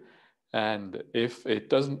to you. And if it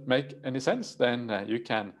doesn't make any sense, then you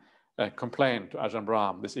can complain to Ajahn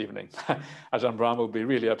Brahm this evening. Ajahn Brahm will be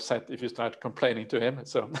really upset if you start complaining to him.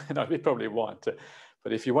 So no, we probably won't.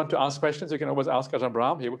 But if you want to ask questions, you can always ask Ajahn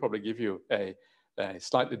Brahm. He will probably give you a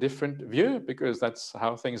slightly different view, because that's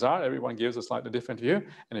how things are. Everyone gives a slightly different view,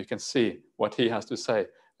 and you can see what he has to say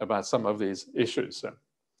about some of these issues.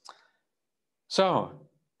 So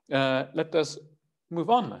let us move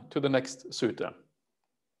on to the next sutta.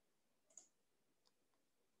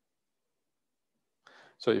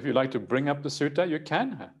 So if you'd like to bring up the sutta, you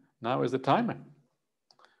can. Now is the time.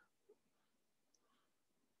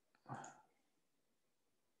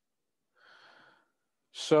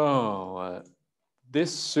 So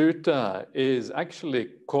this sutta is actually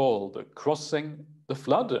called Crossing the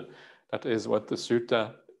Flood. That is what the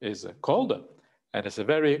sutta is called. And it's a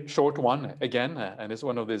very short one again, and it's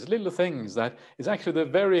one of these little things that is actually the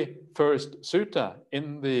very first sutta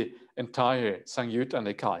in the entire Samyutta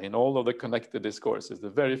Nikaya, in all of the connected discourses, the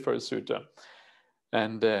very first sutta.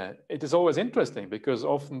 And it is always interesting, because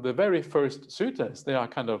often the very first suttas, they are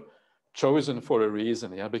kind of chosen for a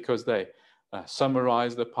reason, yeah, because they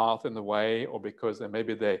summarize the path in the way, or because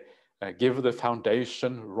maybe they give the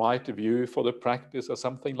foundation right view for the practice or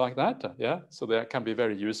something like that, yeah. So they can be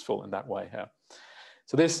very useful in that way here.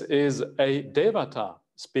 So this is a Devata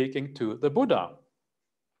speaking to the Buddha.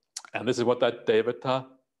 And this is what that Devata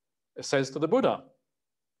says to the Buddha.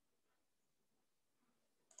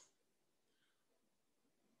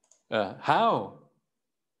 How,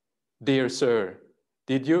 dear sir,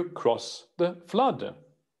 did you cross the flood?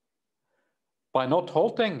 By not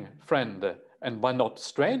halting, friend, and by not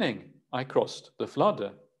straining, I crossed the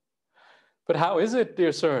flood. But how is it,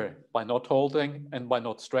 dear sir? By not halting and by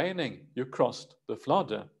not straining, you crossed the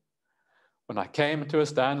flood. When I came to a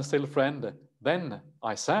standstill, friend, then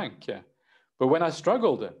I sank. But when I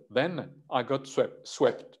struggled, then I got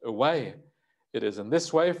swept away. It is in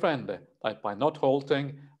this way, friend, that by not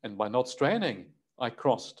halting and by not straining, I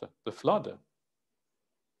crossed the flood.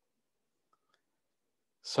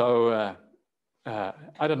 So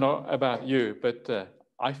I don't know about you, but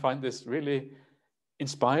I find this really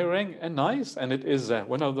inspiring and nice, and it is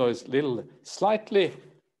one of those little slightly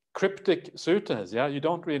cryptic suttas. Yeah, you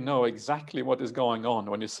don't really know exactly what is going on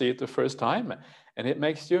when you see it the first time, and it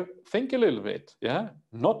makes you think a little bit. Yeah,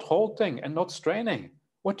 not halting and not straining.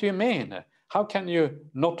 What do you mean? How can you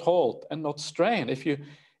not halt and not strain if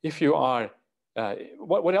you are?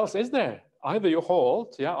 What else is there? Either you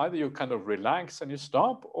halt, yeah, either you kind of relax and you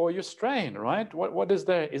stop, or you strain, right? What is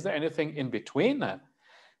there? Is there anything in between?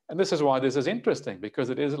 And this is why this is interesting, because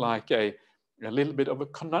it is like a little bit of a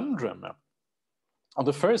conundrum. And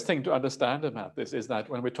the first thing to understand about this is that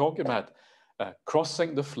when we talk about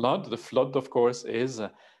crossing the flood, of course, is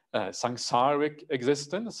samsaric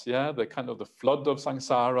existence, yeah, the kind of the flood of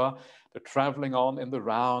samsara, the traveling on in the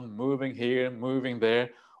round, moving here, moving there,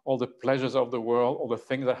 all the pleasures of the world, all the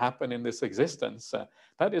things that happen in this existence.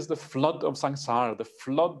 That is the flood of samsara, the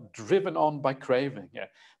flood driven on by craving,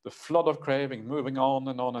 the flood of craving, moving on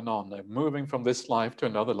and on and on, moving from this life to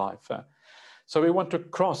another life. So we want to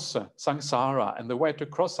cross samsara, and the way to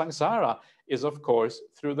cross samsara is, of course,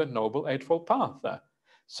 through the Noble Eightfold Path.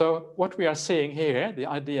 So what we are seeing here, the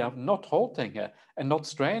idea of not halting and not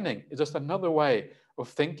straining, is just another way of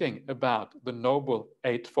thinking about the Noble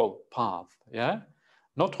Eightfold Path. Yeah,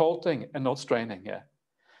 not halting and not straining.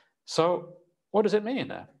 So what does it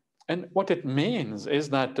mean? And what it means is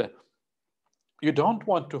that you don't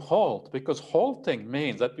want to halt, because halting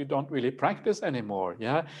means that you don't really practice anymore.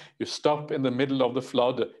 Yeah, you stop in the middle of the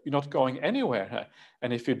flood, you're not going anywhere.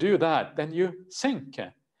 And if you do that, then you sink.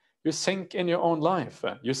 You sink in your own life.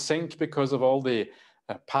 You sink because of all the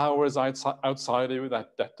powers outside of you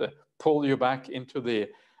that pull you back into the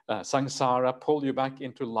samsara, pull you back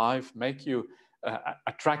into life, make you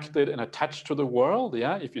attracted and attached to the world.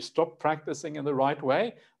 Yeah, if you stop practicing in the right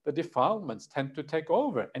way, the defilements tend to take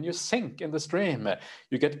over, and you sink in the stream.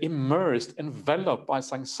 You get immersed, enveloped by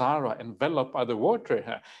samsara, enveloped by the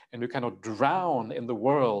water, and you cannot drown in the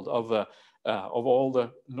world of all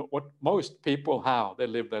the what most people how they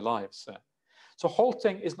live their lives. So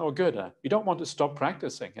halting is no good. You don't want to stop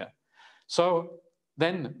practicing. So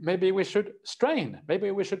then maybe we should strain. Maybe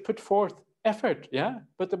we should put forth effort. Yeah,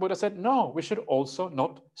 but the Buddha said no. We should also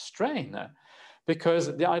not strain.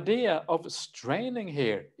 Because the idea of straining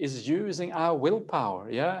here is using our willpower,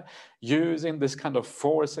 yeah? Using this kind of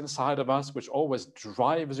force inside of us, which always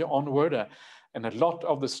drives you onward. And a lot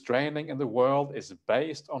of the straining in the world is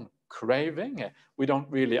based on craving. We don't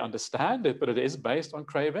really understand it, but it is based on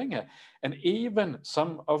craving. And even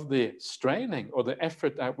some of the straining or the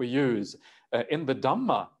effort that we use in the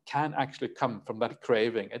Dhamma can actually come from that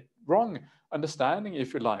craving, a wrong understanding,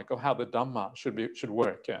 if you like, of how the Dhamma should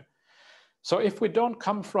work. So if we don't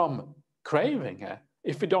come from craving,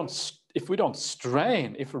 if we don't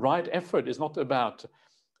strain, if right effort is not about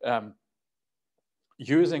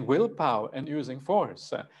using willpower and using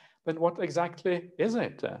force, then what exactly is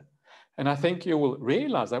it? And I think you will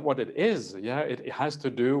realize that what it is, it has to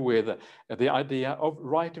do with the idea of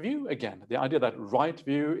right view again. The idea that right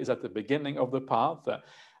view is at the beginning of the path,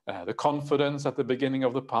 the confidence at the beginning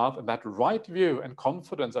of the path, and that right view and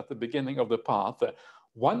confidence at the beginning of the path,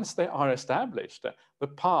 once they are established, the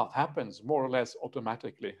path happens more or less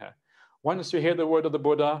automatically. Once you hear the word of the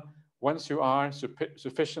Buddha, once you are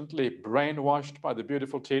sufficiently brainwashed by the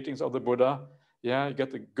beautiful teachings of the Buddha, you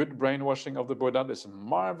get the good brainwashing of the Buddha, this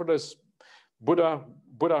marvelous Buddha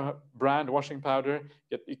brand washing powder,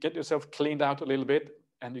 you get yourself cleaned out a little bit,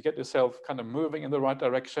 and you get yourself kind of moving in the right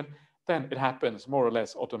direction, then it happens more or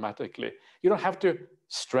less automatically. You don't have to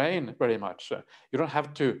strain very much. You don't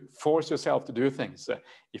have to force yourself to do things.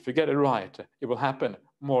 If you get it right, it will happen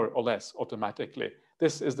more or less automatically.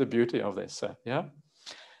 This is the beauty of this,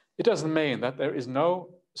 It doesn't mean that there is no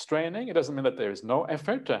straining, it doesn't mean that there is no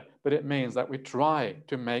effort, but it means that we try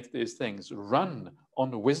to make these things run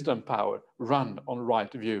on wisdom power, run on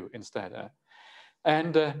right view instead.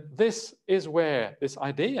 And this is where this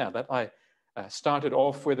idea that I started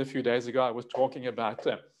off with a few days ago, I was talking about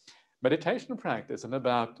meditation practice and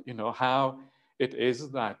about, how it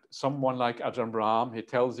is that someone like Ajahn Brahm, he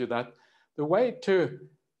tells you that the way to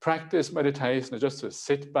practice meditation is just to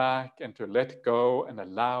sit back and to let go and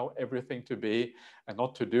allow everything to be and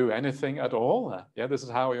not to do anything at all. This is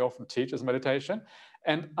how he often teaches meditation.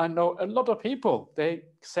 And I know a lot of people, they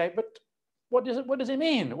say, but what does it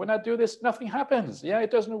mean? When I do this, nothing happens.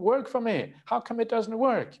 It doesn't work for me. How come it doesn't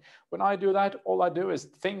work? When I do that, all I do is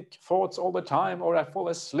think thoughts all the time, or I fall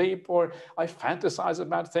asleep, or I fantasize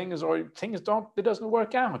about things, or it doesn't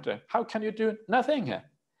work out. How can you do nothing?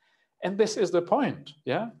 And this is the point,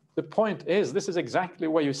 The point is, this is exactly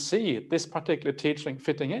where you see this particular teaching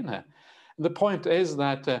fitting in. And the point is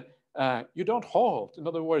that you don't halt. In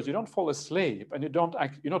other words, you don't fall asleep, and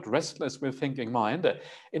you're not restless with thinking mind.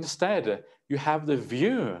 Instead, you have the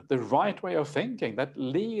view, the right way of thinking that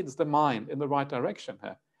leads the mind in the right direction.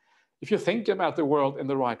 If you think about the world in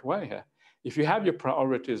the right way, if you have your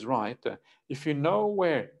priorities right, if you know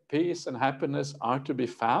where peace and happiness are to be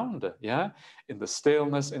found, in the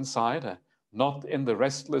stillness inside, not in the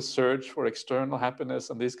restless search for external happiness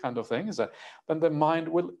and these kind of things, then the mind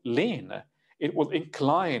will lean. It will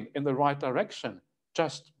incline in the right direction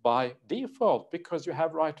just by default, because you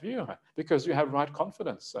have right view, because you have right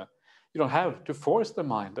confidence. You don't have to force the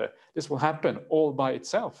mind. This will happen all by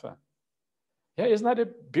itself. Isn't that a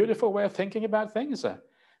beautiful way of thinking about things?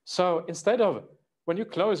 So instead of, when you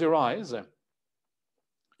close your eyes,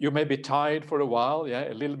 you may be tired for a while,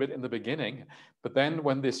 a little bit in the beginning, but then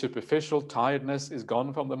when the superficial tiredness is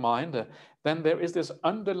gone from the mind, then there is this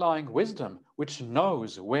underlying wisdom which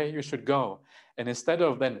knows where you should go. And instead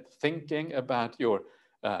of then thinking about your,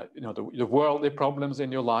 the worldly problems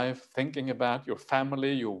in your life, thinking about your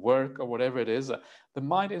family, your work, or whatever it is, the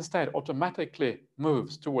mind instead automatically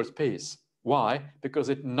moves towards peace. Why? Because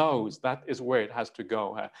it knows that is where it has to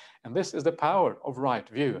go. And this is the power of right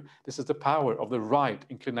view. This is the power of the right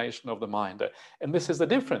inclination of the mind. And this is the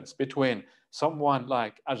difference between someone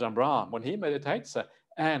like Ajahn Brahm, when he meditates,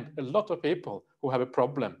 and a lot of people who have a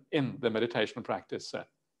problem in the meditation practice.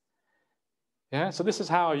 So this is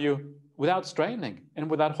how you, without straining and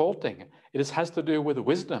without halting, it has to do with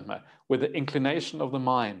wisdom, with the inclination of the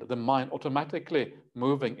mind automatically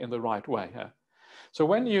moving in the right way. So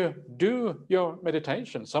when you do your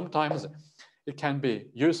meditation, sometimes it can be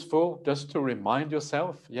useful just to remind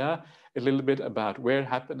yourself, a little bit about where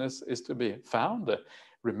happiness is to be found.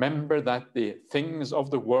 Remember that the things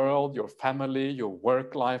of the world, your family, your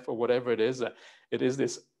work life, or whatever it is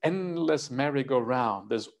this endless merry-go-round.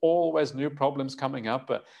 There's always new problems coming up.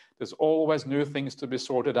 There's always new things to be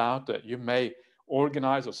sorted out. You may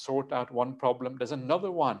organize or sort out one problem. There's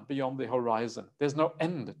another one beyond the horizon. There's no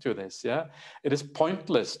end to this. It is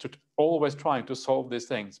pointless to always trying to solve these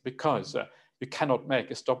things, because you cannot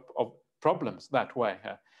make a stop of problems that way.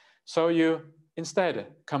 So you instead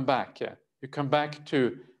come back. You come back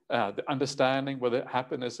to the understanding where the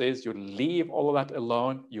happiness is, you leave all of that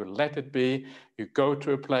alone, you let it be, you go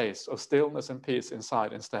to a place of stillness and peace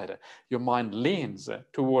inside instead. Your mind leans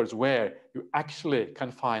towards where you actually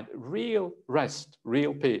can find real rest,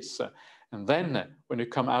 real peace. And then when you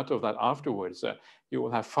come out of that afterwards, you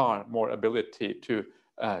will have far more ability to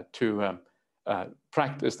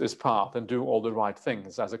practice this path and do all the right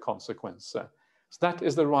things as a consequence. So that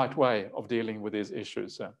is the right way of dealing with these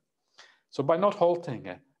issues. So by not halting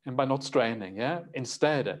and by not straining,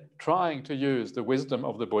 instead trying to use the wisdom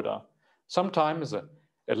of the Buddha. Sometimes a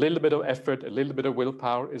little bit of effort, a little bit of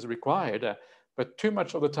willpower is required, but too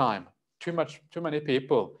much of the time, too many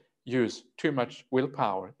people use too much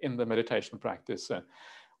willpower in the meditation practice.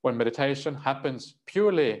 When meditation happens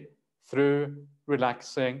purely through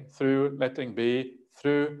relaxing, through letting be,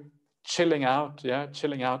 through chilling out.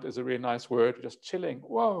 Chilling out is a really nice word. Just chilling.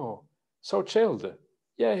 Whoa, so chilled.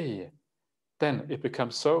 Yay. Then it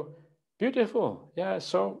becomes so beautiful.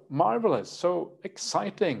 So marvelous, so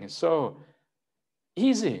exciting, so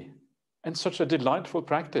easy, and such a delightful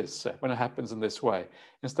practice when it happens in this way,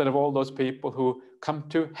 instead of all those people who come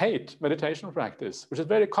to hate meditation practice, which is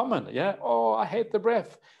very common. Oh, I hate the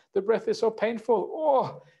breath. The breath is so painful.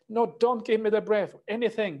 Oh, no, don't give me the breath,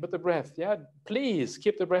 anything but the breath. Please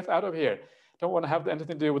keep the breath out of here. Don't want to have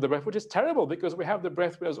anything to do with the breath, which is terrible because we have the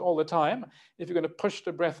breath with us all the time. If you're going to push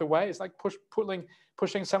the breath away, it's like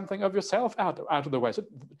pushing something of yourself out of the way. So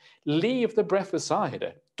leave the breath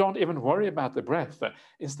aside. Don't even worry about the breath.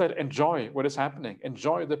 Instead, enjoy what is happening.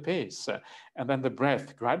 Enjoy the peace. And then the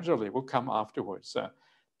breath gradually will come afterwards.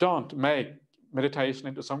 Don't make meditation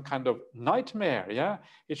into some kind of nightmare.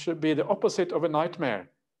 It should be the opposite of a nightmare.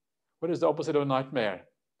 What is the opposite of a nightmare?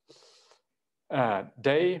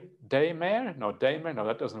 Daymare? No, daymare. No,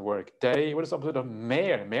 that doesn't work. What is the opposite of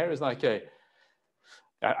mare? Mare is like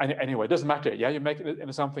anyway, it doesn't matter. You make it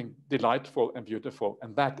into something delightful and beautiful.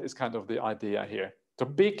 And that is kind of the idea here. So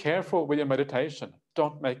be careful with your meditation.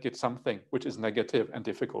 Don't make it something which is negative and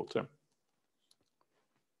difficult.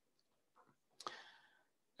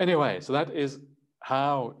 Anyway, so that is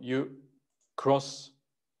how you cross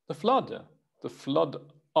the flood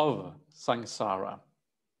of samsara.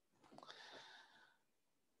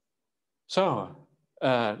 So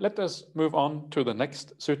let us move on to the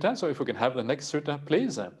next sutta. So if we can have the next sutta,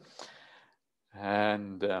 please.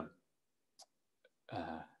 And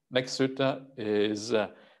next sutta is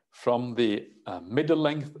from the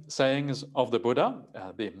middle-length sayings of the Buddha,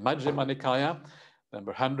 the Majjhima Nikaya,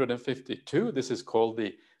 number 152. This is called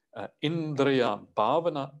the Indriya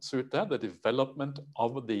Bhavana Sutta, the development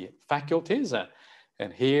of the faculties.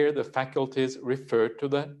 And here the faculties refer to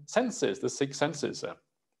the senses, the six senses.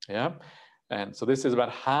 And so this is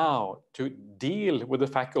about how to deal with the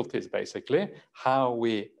faculties, basically, how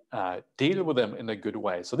we deal with them in a good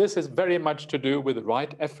way. So this is very much to do with the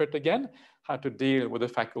right effort again, how to deal with the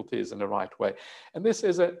faculties in the right way. And this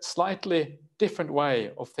is a slightly different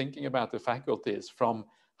way of thinking about the faculties from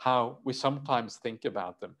how we sometimes think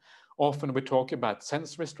about them. Often we talk about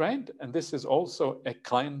sense restraint, and this is also a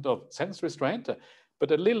kind of sense restraint,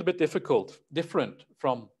 but a little bit different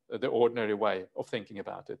from the ordinary way of thinking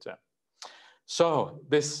about it. So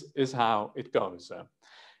this is how it goes.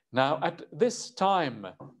 Now at this time,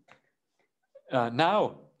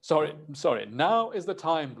 now is the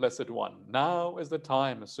time, Blessed One. Now is the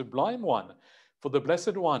time, Sublime One, for the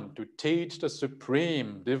Blessed One to teach the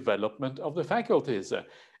supreme development of the faculties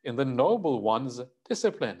in the Noble One's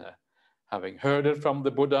discipline. Having heard it from the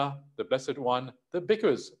Buddha, the Blessed One, the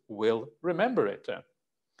bhikkhus will remember it.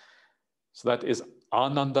 So that is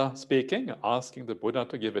Ananda speaking, asking the Buddha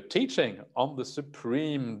to give a teaching on the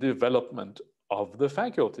supreme development of the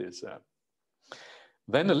faculties.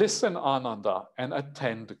 Then listen, Ananda, and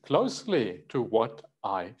attend closely to what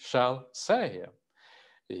I shall say.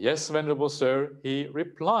 Yes, Venerable Sir, he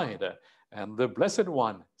replied, and the Blessed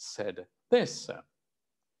One said this.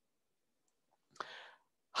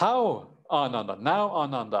 How, Ananda, now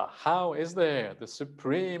Ananda, how is there the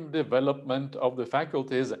supreme development of the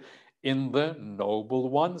faculties in the Noble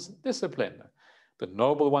One's discipline? The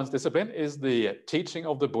Noble One's discipline is the teaching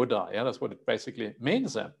of the Buddha. That's what it basically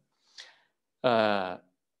means. Or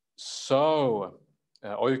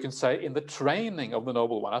you can say in the training of the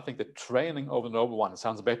Noble One. I think the training of the Noble One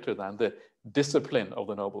sounds better than the discipline of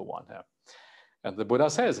the Noble One. And the Buddha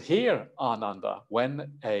says, here, Ananda,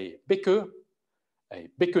 when a bhikkhu, a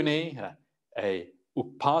bhikkhuni, a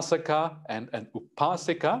upasaka, and an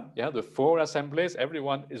upasika, the four assemblies,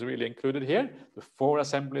 everyone is really included here, the four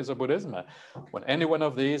assemblies of Buddhism. When any one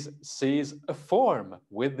of these sees a form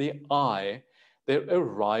with the eye, there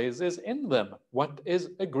arises in them what is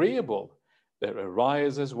agreeable. There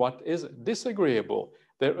arises what is disagreeable.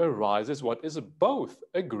 There arises what is both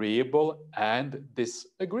agreeable and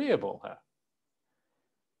disagreeable.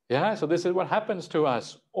 Yeah, so this is what happens to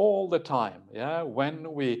us all the time. Yeah,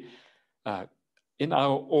 when we, in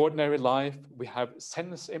our ordinary life, we have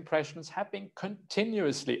sense impressions happening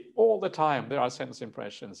continuously all the time. There are sense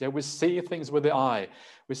impressions. Yeah, we see things with the eye.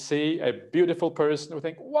 We see a beautiful person. We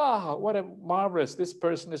think, wow, what a marvelous, this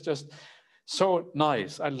person is just so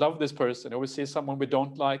nice. I love this person. Or we see someone we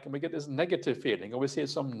don't like and we get this negative feeling. Or we see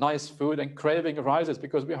some nice food and craving arises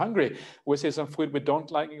because we're hungry. We see some food we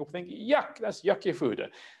don't like and we think, yuck, that's yucky food.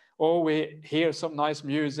 Or we hear some nice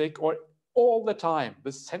music, or all the time,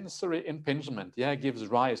 the sensory impingement, yeah, gives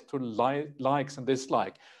rise to likes and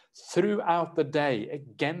dislikes throughout the day,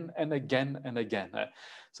 again and again and again.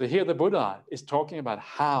 So here the Buddha is talking about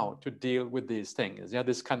how to deal with these things, yeah,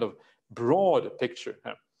 this kind of broad picture.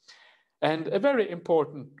 And a very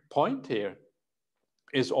important point here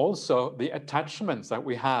is also the attachments that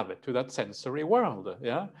we have to that sensory world,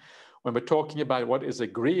 yeah? When we're talking about what is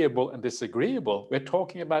agreeable and disagreeable, we're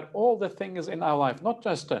talking about all the things in our life, not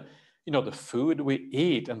just the food we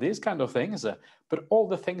eat and these kind of things, but all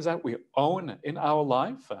the things that we own in our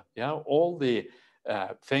life, yeah, all the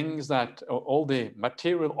things that, all the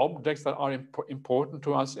material objects that are important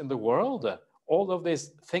to us in the world, all of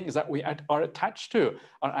these things that we are attached to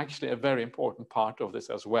are actually a very important part of this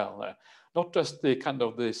as well. Not just the kind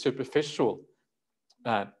of the superficial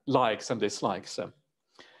likes and dislikes.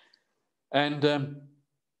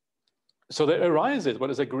 So there arises what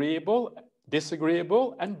is agreeable,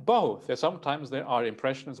 disagreeable, and both. Sometimes there are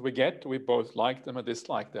impressions we get, we both like them and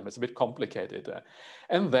dislike them. It's a bit complicated.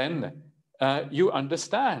 And then you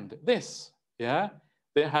understand this, yeah?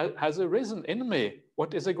 There has arisen in me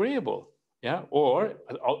what is agreeable, yeah? Or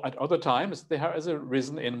at other times, there has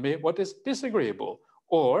arisen in me what is disagreeable,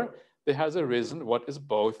 or there has arisen what is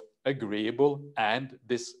both agreeable and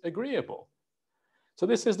disagreeable. So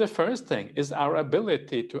this is the first thing, is our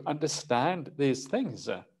ability to understand these things,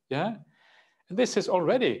 yeah? And this is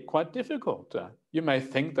already quite difficult. You may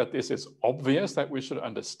think that this is obvious, that we should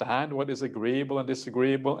understand what is agreeable and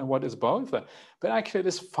disagreeable and what is both, but actually it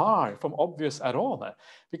is far from obvious at all,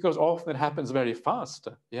 because often it happens very fast,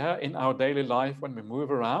 yeah? In our daily life, when we move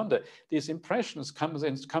around, these impressions come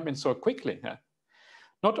in so quickly.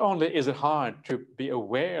 Not only is it hard to be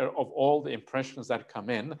aware of all the impressions that come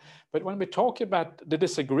in, but when we talk about the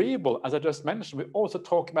disagreeable, as I just mentioned, we also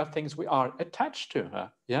talk about things we are attached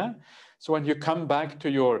to. Yeah. So when you come back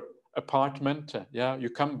to your apartment, yeah,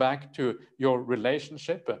 you come back to your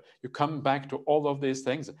relationship, you come back to all of these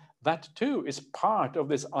things, that too is part of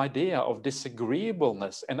this idea of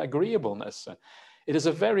disagreeableness and agreeableness. It is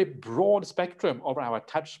a very broad spectrum of our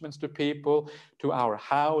attachments to people, to our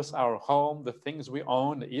house, our home, the things we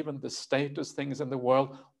own, even the status things in the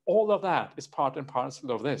world. All of that is part and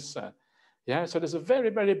parcel of this. Yeah, so there's a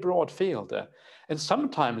very, very broad field. And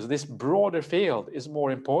sometimes this broader field is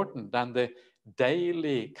more important than the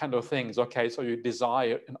daily kind of things. Okay, so you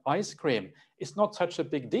desire an ice cream. It's not such a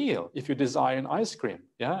big deal if you desire an ice cream.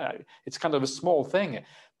 Yeah, it's kind of a small thing.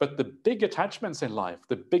 But the big attachments in life,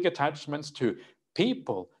 the big attachments to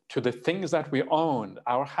people, to the things that we own,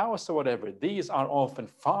 our house or whatever, these are often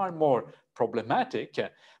far more problematic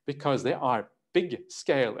because they are big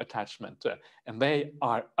scale attachment and they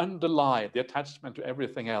are underlie the attachment to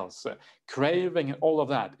everything else. Craving and all of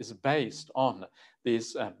that is based on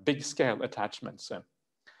these big scale attachments.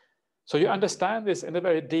 So you understand this in a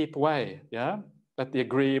very deep way, yeah? That the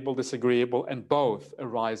agreeable, disagreeable, and both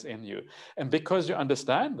arise in you. And because you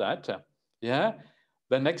understand that, yeah,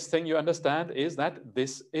 the next thing you understand is that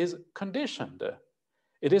this is conditioned.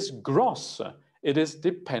 It is gross. It is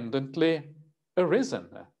dependently arisen.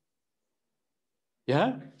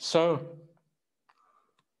 Yeah, so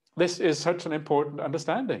this is such an important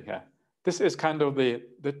understanding. This is kind of the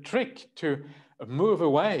trick to move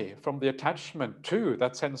away from the attachment to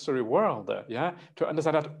that sensory world, yeah, to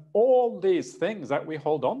understand that all these things that we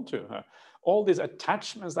hold on to, all these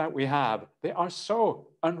attachments that we have, they are so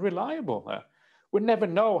unreliable. We never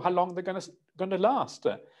know how long they're going to last.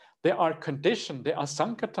 They are conditioned, they are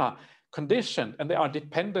sankata, conditioned, and they are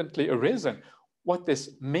dependently arisen. What this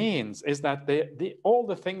means is that all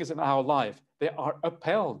the things in our life, they are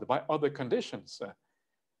upheld by other conditions.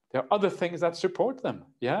 There are other things that support them,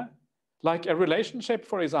 yeah? Like a relationship,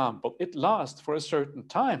 for example, it lasts for a certain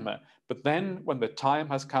time, but then when the time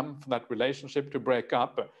has come for that relationship to break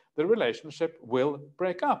up, the relationship will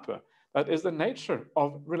break up. That is the nature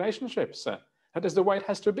of relationships. That is the way it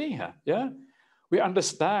has to be, yeah? We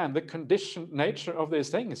understand the conditioned nature of these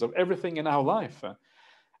things, of everything in our life.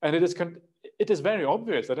 And it is very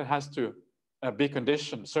obvious that it has to be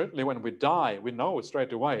conditioned. Certainly when we die, we know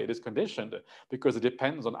straight away it is conditioned because it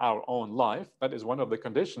depends on our own life. That is one of the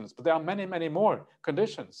conditions. But there are many, many more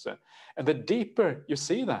conditions. And the deeper you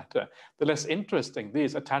see that, the less interesting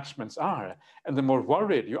these attachments are. And the more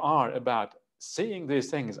worried you are about seeing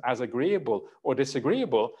these things as agreeable or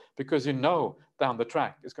disagreeable, because you know down the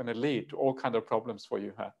track it's going to lead to all kinds of problems for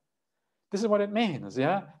you. This is what it means,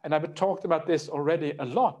 yeah? And I've talked about this already a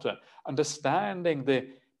lot, understanding the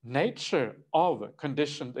nature of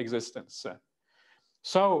conditioned existence.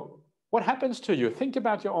 So what happens to you? Think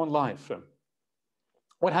about your own life.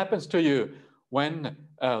 What happens to you when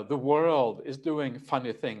the world is doing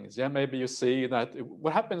funny things? Yeah, maybe you see that.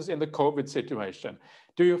 What happens in the COVID situation?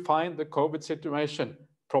 Do you find the COVID situation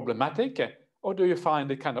problematic? Or do you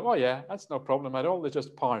find it kind of, oh yeah, that's no problem at all, it's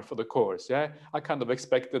just par for the course, yeah? I kind of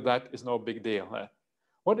expected that, it's no big deal.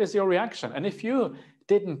 What is your reaction? And if you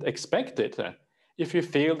didn't expect it, if you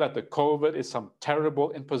feel that the COVID is some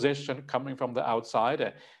terrible imposition coming from the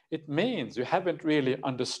outside, it means you haven't really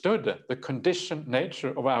understood the conditioned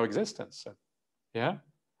nature of our existence, yeah?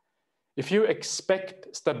 If you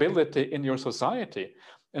expect stability in your society,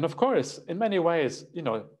 and of course, in many ways, you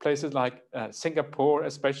know, places like Singapore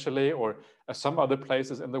especially, or some other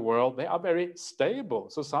places in the world, they are very stable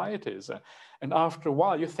societies. And after a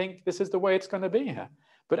while, you think this is the way it's going to be.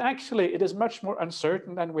 But actually, it is much more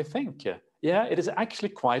uncertain than we think. Yeah, it is actually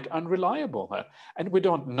quite unreliable. And we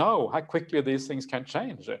don't know how quickly these things can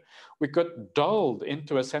change. We got dulled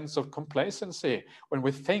into a sense of complacency when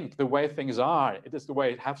we think the way things are, it is the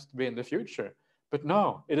way it has to be in the future. But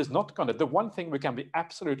no, it is not going to. The one thing we can be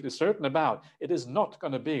absolutely certain about, it is not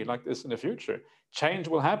going to be like this in the future. Change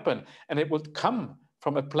will happen, and it will come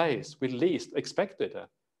from a place we least expected.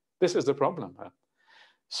 This is the problem.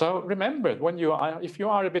 So remember, if you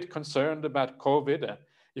are a bit concerned about COVID,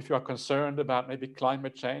 if you are concerned about maybe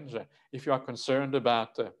climate change, if you are concerned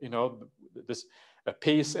about, this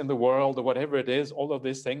peace in the world or whatever it is, all of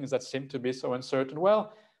these things that seem to be so uncertain,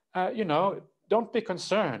 well, don't be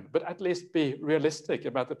concerned, but at least be realistic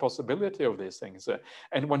about the possibility of these things.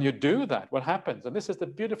 And when you do that, what happens? And this is the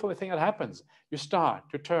beautiful thing that happens. You start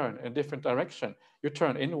to turn in a different direction. You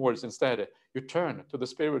turn inwards instead. You turn to the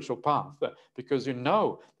spiritual path because you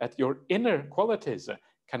know that your inner qualities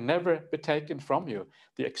can never be taken from you.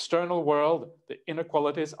 The external world, the inner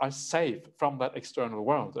qualities are safe from that external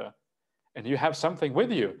world. And you have something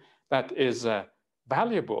with you that is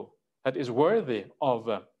valuable, that is worthy of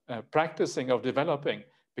practicing, of developing,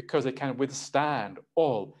 because it can withstand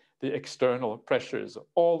all the external pressures,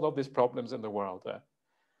 all of these problems in the world.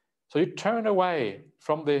 So you turn away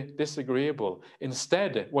from the disagreeable.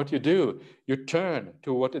 Instead, what you do, you turn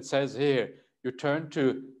to what it says here. You turn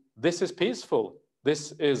to, this is peaceful,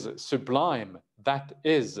 this is sublime, that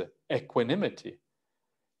is equanimity.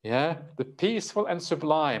 Yeah, the peaceful and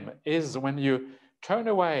sublime is when you turn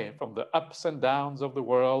away from the ups and downs of the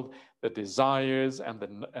world, the desires and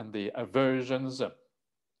the aversions.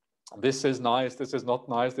 This is nice, this is not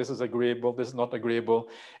nice, this is agreeable, this is not agreeable.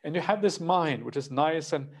 And you have this mind which is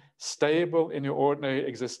nice and stable in your ordinary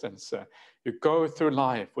existence. You go through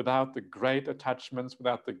life without the great attachments,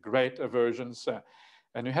 without the great aversions.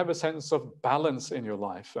 And you have a sense of balance in your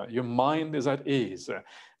life. Your mind is at ease.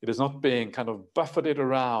 It is not being kind of buffeted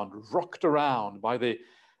around, rocked around by the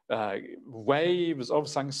waves of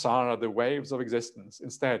samsara, the waves of existence.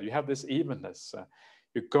 Instead, you have this evenness.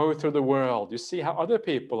 You go through the world. You see how other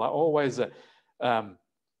people are always in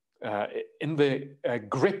the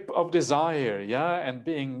grip of desire, yeah, and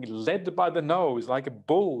being led by the nose, like a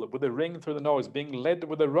bull with a ring through the nose, being led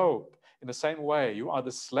with a rope. In the same way, you are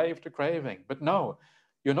the slave to craving. But no,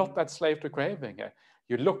 you're not that slave to craving.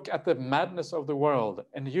 You look at the madness of the world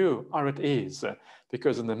and you are at ease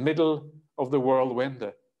because in the middle of the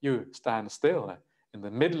whirlwind, you stand still. In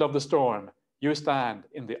the middle of the storm, you stand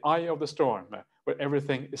in the eye of the storm where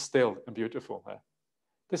everything is still and beautiful.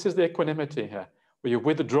 This is the equanimity here, where you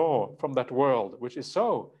withdraw from that world, which is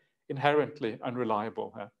so inherently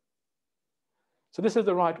unreliable. So this is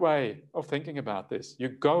the right way of thinking about this. You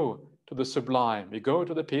go to the sublime, you go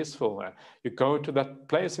to the peaceful, you go to that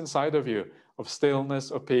place inside of you of stillness,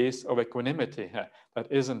 of peace, of equanimity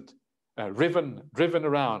that isn't driven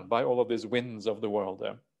around by all of these winds of the world.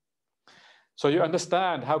 So you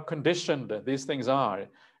understand how conditioned these things are.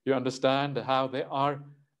 You understand how they are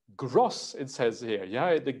gross, it says here.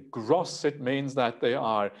 Yeah, the gross, it means that they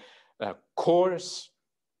are coarse,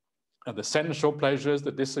 and the sensual pleasures,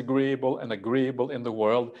 the disagreeable and agreeable in the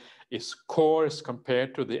world is coarse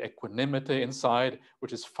compared to the equanimity inside,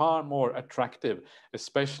 which is far more attractive,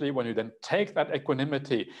 especially when you then take that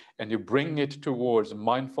equanimity and you bring it towards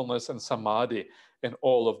mindfulness and samadhi. in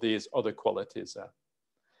all of these other qualities.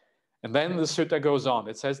 And then the sutta goes on.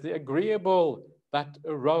 It says, the agreeable that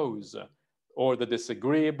arose, or the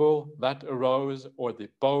disagreeable that arose, or the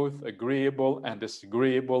both agreeable and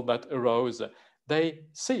disagreeable that arose, they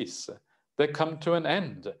cease. They come to an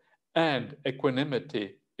end, and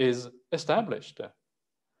equanimity is established.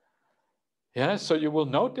 Yeah, so you will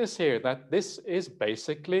notice here that this is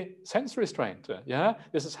basically sense restraint. Yeah,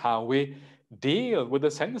 this is how we deal with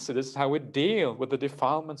the senses. This is how we deal with the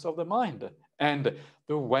defilements of the mind. And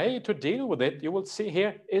the way to deal with it, you will see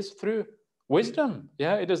here, is through wisdom.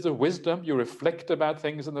 Yeah, it is the wisdom. You reflect about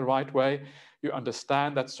things in the right way. You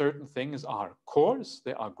understand that certain things are coarse,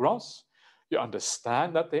 they are gross. You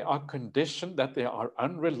understand that they are conditioned, that they are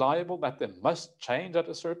unreliable, that they must change at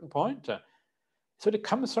a certain point. So it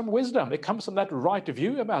comes from wisdom. It comes from that right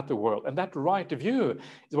view about the world. And that right view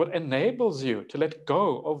is what enables you to let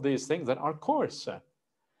go of these things that are coarse.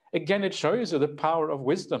 Again, it shows you the power of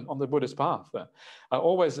wisdom on the Buddhist path. I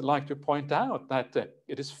always like to point out that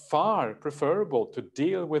it is far preferable to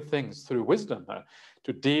deal with things through wisdom,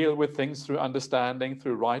 to deal with things through understanding,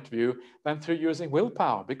 through right view, than through using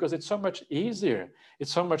willpower, because it's so much easier.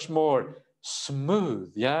 It's so much more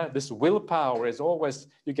smooth. Yeah, this willpower is always,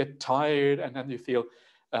 you get tired and then you feel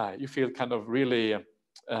kind of really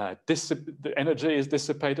the energy is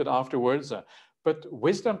dissipated afterwards. But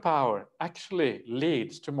wisdom power actually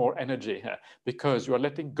leads to more energy because you are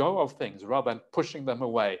letting go of things rather than pushing them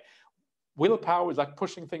away. Willpower is like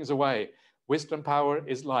pushing things away. Wisdom power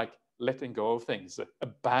is like letting go of things,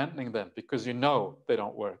 abandoning them because you know they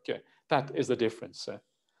don't work. That is the difference.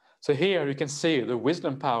 So here you can see the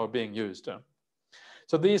wisdom power being used.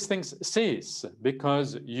 So these things cease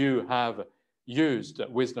because you have used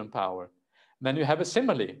wisdom power. And then you have a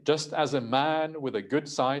simile, just as a man with a good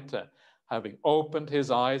sight, having opened his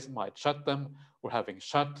eyes, might shut them, or having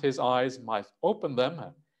shut his eyes, might open them.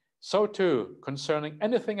 So too, concerning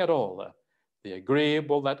anything at all, the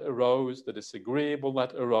agreeable that arose, the disagreeable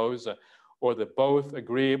that arose, or the both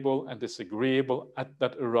agreeable and disagreeable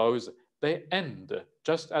that arose, they end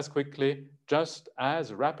just as quickly, just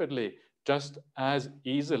as rapidly, just as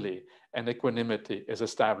easily, and equanimity is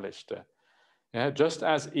established. Yeah, just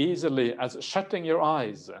as easily as shutting your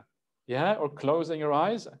eyes, yeah, or closing your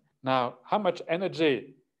eyes. Now, how much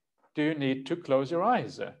energy do you need to close your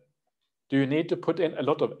eyes? Do you need to put in a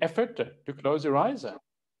lot of effort to close your eyes?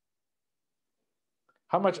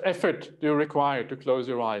 How much effort do you require to close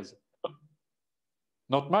your eyes?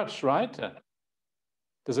 Not much, right?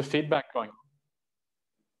 There's a feedback going on.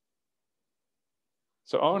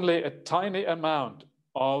 So only a tiny amount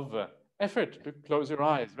of effort to close your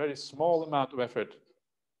eyes, very small amount of effort.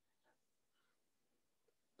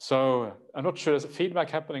 So I'm not sure there's feedback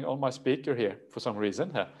happening on my speaker here for some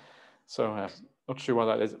reason. So not sure why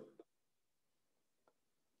that is.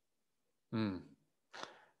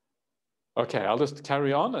 Okay, I'll just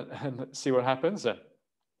carry on and see what happens.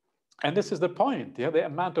 And this is the point. Yeah, the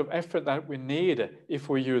amount of effort that we need if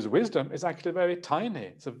we use wisdom is actually very tiny.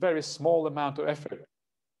 It's a very small amount of effort,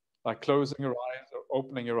 like closing your eyes or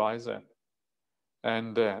opening your eyes.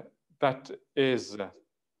 And that is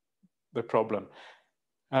the problem.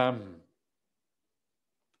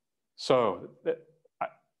 So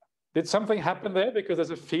did something happen there? Because there's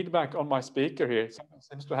a feedback on my speaker here. Someone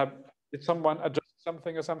seems to have, did someone adjust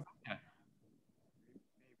something or something? Yeah.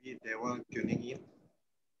 Maybe they were tuning in.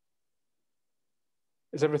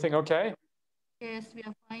 Is everything okay? Yes, we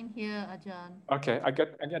are fine here, Ajahn. Okay,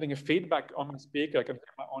 I'm getting a feedback on my speaker. I can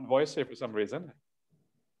hear my own voice here for some reason.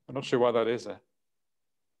 I'm not sure why that is.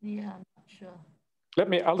 Yeah, I'm not sure.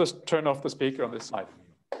 I'll just turn off the speaker on this side.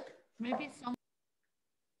 Maybe some.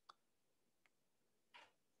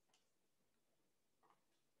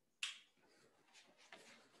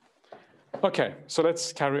 Okay, so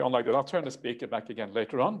let's carry on like that. I'll turn the speaker back again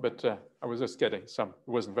later on, but I was just getting some, it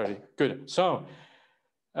wasn't very good. So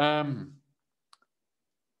that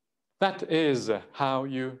is how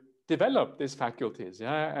you develop these faculties,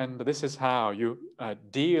 yeah? And this is how you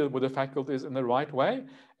deal with the faculties in the right way.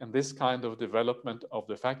 And this kind of development of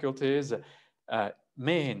the faculties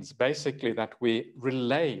means basically that we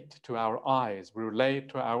relate to our eyes, we relate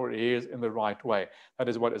to our ears in the right way. That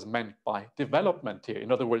is what is meant by development here.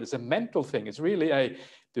 In other words, it's a mental thing. It's really a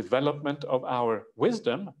development of our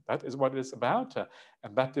wisdom. That is what it's about.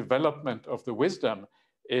 And that development of the wisdom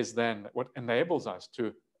is then what enables us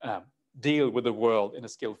to deal with the world in a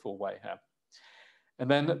skillful way. And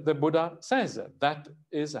then the Buddha says that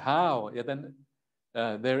is how then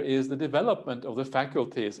there is the development of the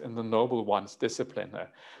faculties in the Noble One's discipline.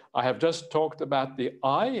 I have just talked about the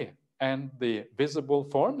eye and the visible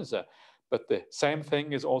forms, but the same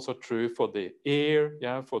thing is also true for the ear,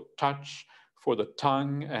 yeah, for touch, for the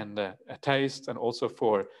tongue and a taste, and also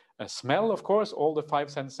for a smell, of course. All the five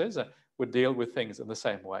senses would deal with things in the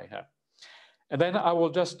same way. And then I will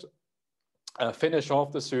just finish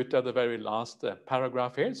off the sutta, the very last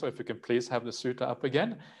paragraph here. So if you can please have the sutta up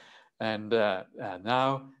again. And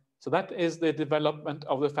now, so that is the development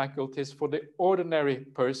of the faculties for the ordinary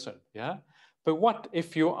person, yeah? But what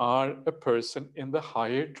if you are a person in the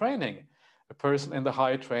higher training? A person in the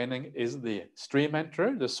higher training is the stream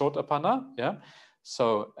enterer, the sotapanna, yeah?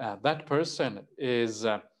 So that person is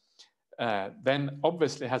then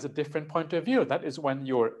obviously has a different point of view. That is when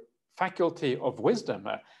your faculty of wisdom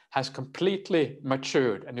has completely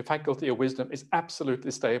matured and your faculty of wisdom is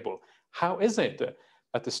absolutely stable. How is it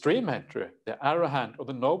that the stream enterer, the arahant, or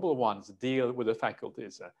the noble ones deal with the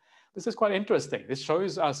faculties? This is quite interesting. This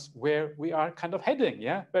shows us where we are kind of heading,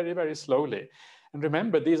 yeah, very, very slowly. And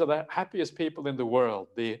remember, these are the happiest people in the world,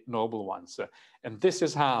 the noble ones. And this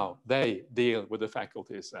is how they deal with the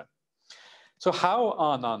faculties. So how,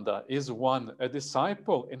 Ananda, is one a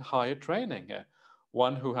disciple in higher training?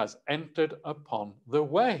 One who has entered upon the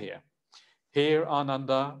way. Here,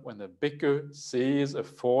 Ananda, when the bhikkhu sees a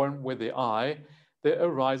form with the eye, there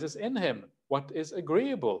arises in him what is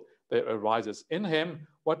agreeable. There arises in him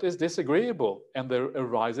what is disagreeable, and there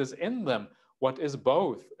arises in them what is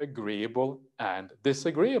both agreeable and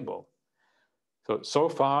disagreeable. So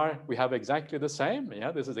far, we have exactly the same.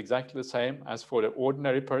 Yeah, this is exactly the same as for the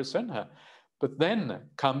ordinary person. But then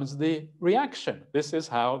comes the reaction. This is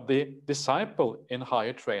how the disciple in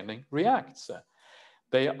higher training reacts.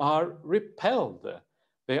 They are repelled.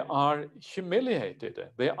 They are humiliated.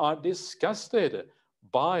 They are disgusted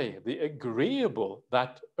by the agreeable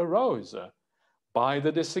that arose, by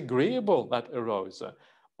the disagreeable that arose,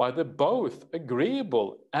 by the both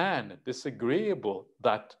agreeable and disagreeable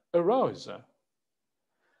that arose.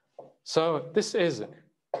 So this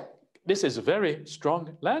is very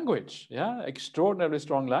strong language, yeah, extraordinarily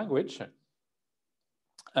strong language.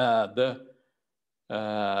 The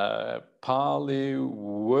Pali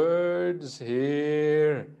words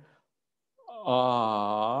here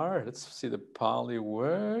are, let's see the Pali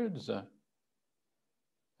words.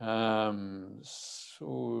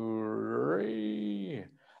 Sorry,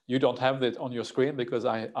 you don't have that on your screen because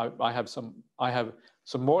I have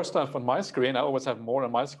some more stuff on my screen. I always have more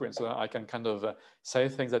on my screen, so I can kind of say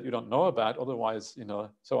things that you don't know about. Otherwise, you know,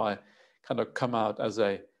 so I kind of come out as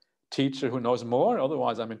a teacher who knows more.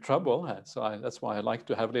 Otherwise, I'm in trouble. So that's why I like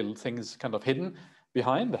to have little things kind of hidden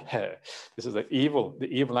behind. This is the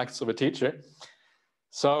evil acts of a teacher.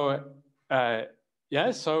 So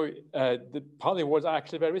yeah, so the Pali words are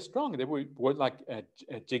actually very strong. They were words like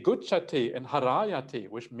jigucchati and harayati,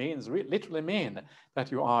 which means literally mean that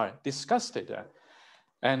you are disgusted.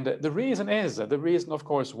 And the reason, of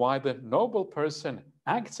course, why the noble person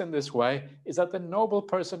acts in this way is that the noble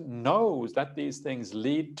person knows that these things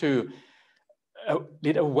lead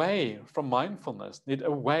away from mindfulness, lead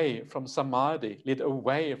away from samadhi, lead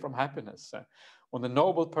away from happiness. When the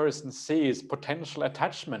noble person sees potential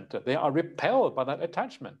attachment, they are repelled by that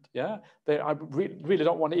attachment. Yeah, they really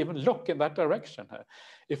don't want to even look in that direction.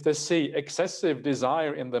 If they see excessive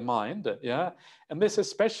desire in the mind, yeah, and this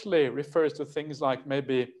especially refers to things like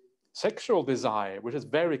maybe sexual desire, which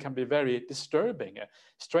can be very disturbing.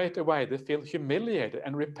 Straight away, they feel humiliated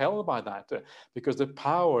and repelled by that because the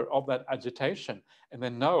power of that agitation, and they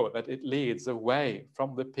know that it leads away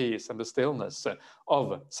from the peace and the stillness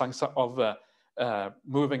of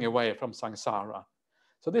moving away from samsara.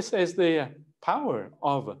 So this is the power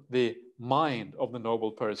of the mind of the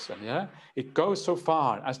noble person. Yeah, it goes so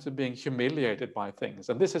far as to being humiliated by things,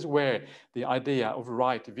 and this is where the idea of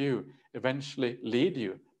right view eventually lead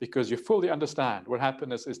you, because you fully understand where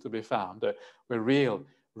happiness is to be found, where real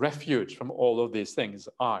refuge from all of these things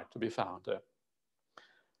are to be found.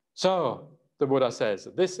 So the Buddha says,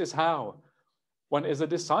 this is how one is a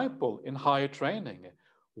disciple in higher training,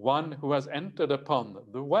 one who has entered upon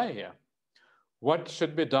the way. What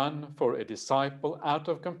should be done for a disciple out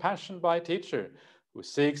of compassion by a teacher who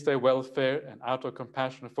seeks their welfare and out of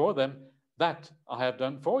compassion for them? That I have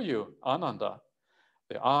done for you, Ananda.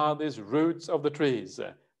 There are these roots of the trees,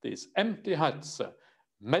 these empty huts.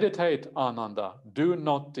 Meditate, Ananda. Do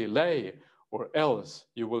not delay, or else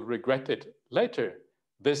you will regret it later.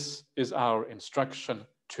 This is our instruction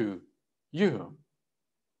to you.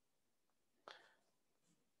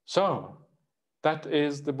 So, that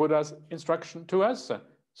is the Buddha's instruction to us.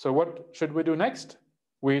 So what should we do next?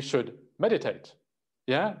 We should meditate.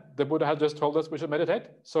 Yeah, the Buddha has just told us we should meditate,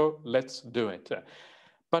 so let's do it.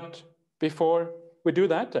 But before we do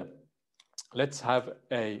that, let's have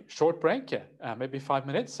a short break, maybe 5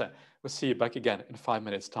 minutes. We'll see you back again in 5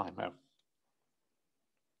 minutes' time.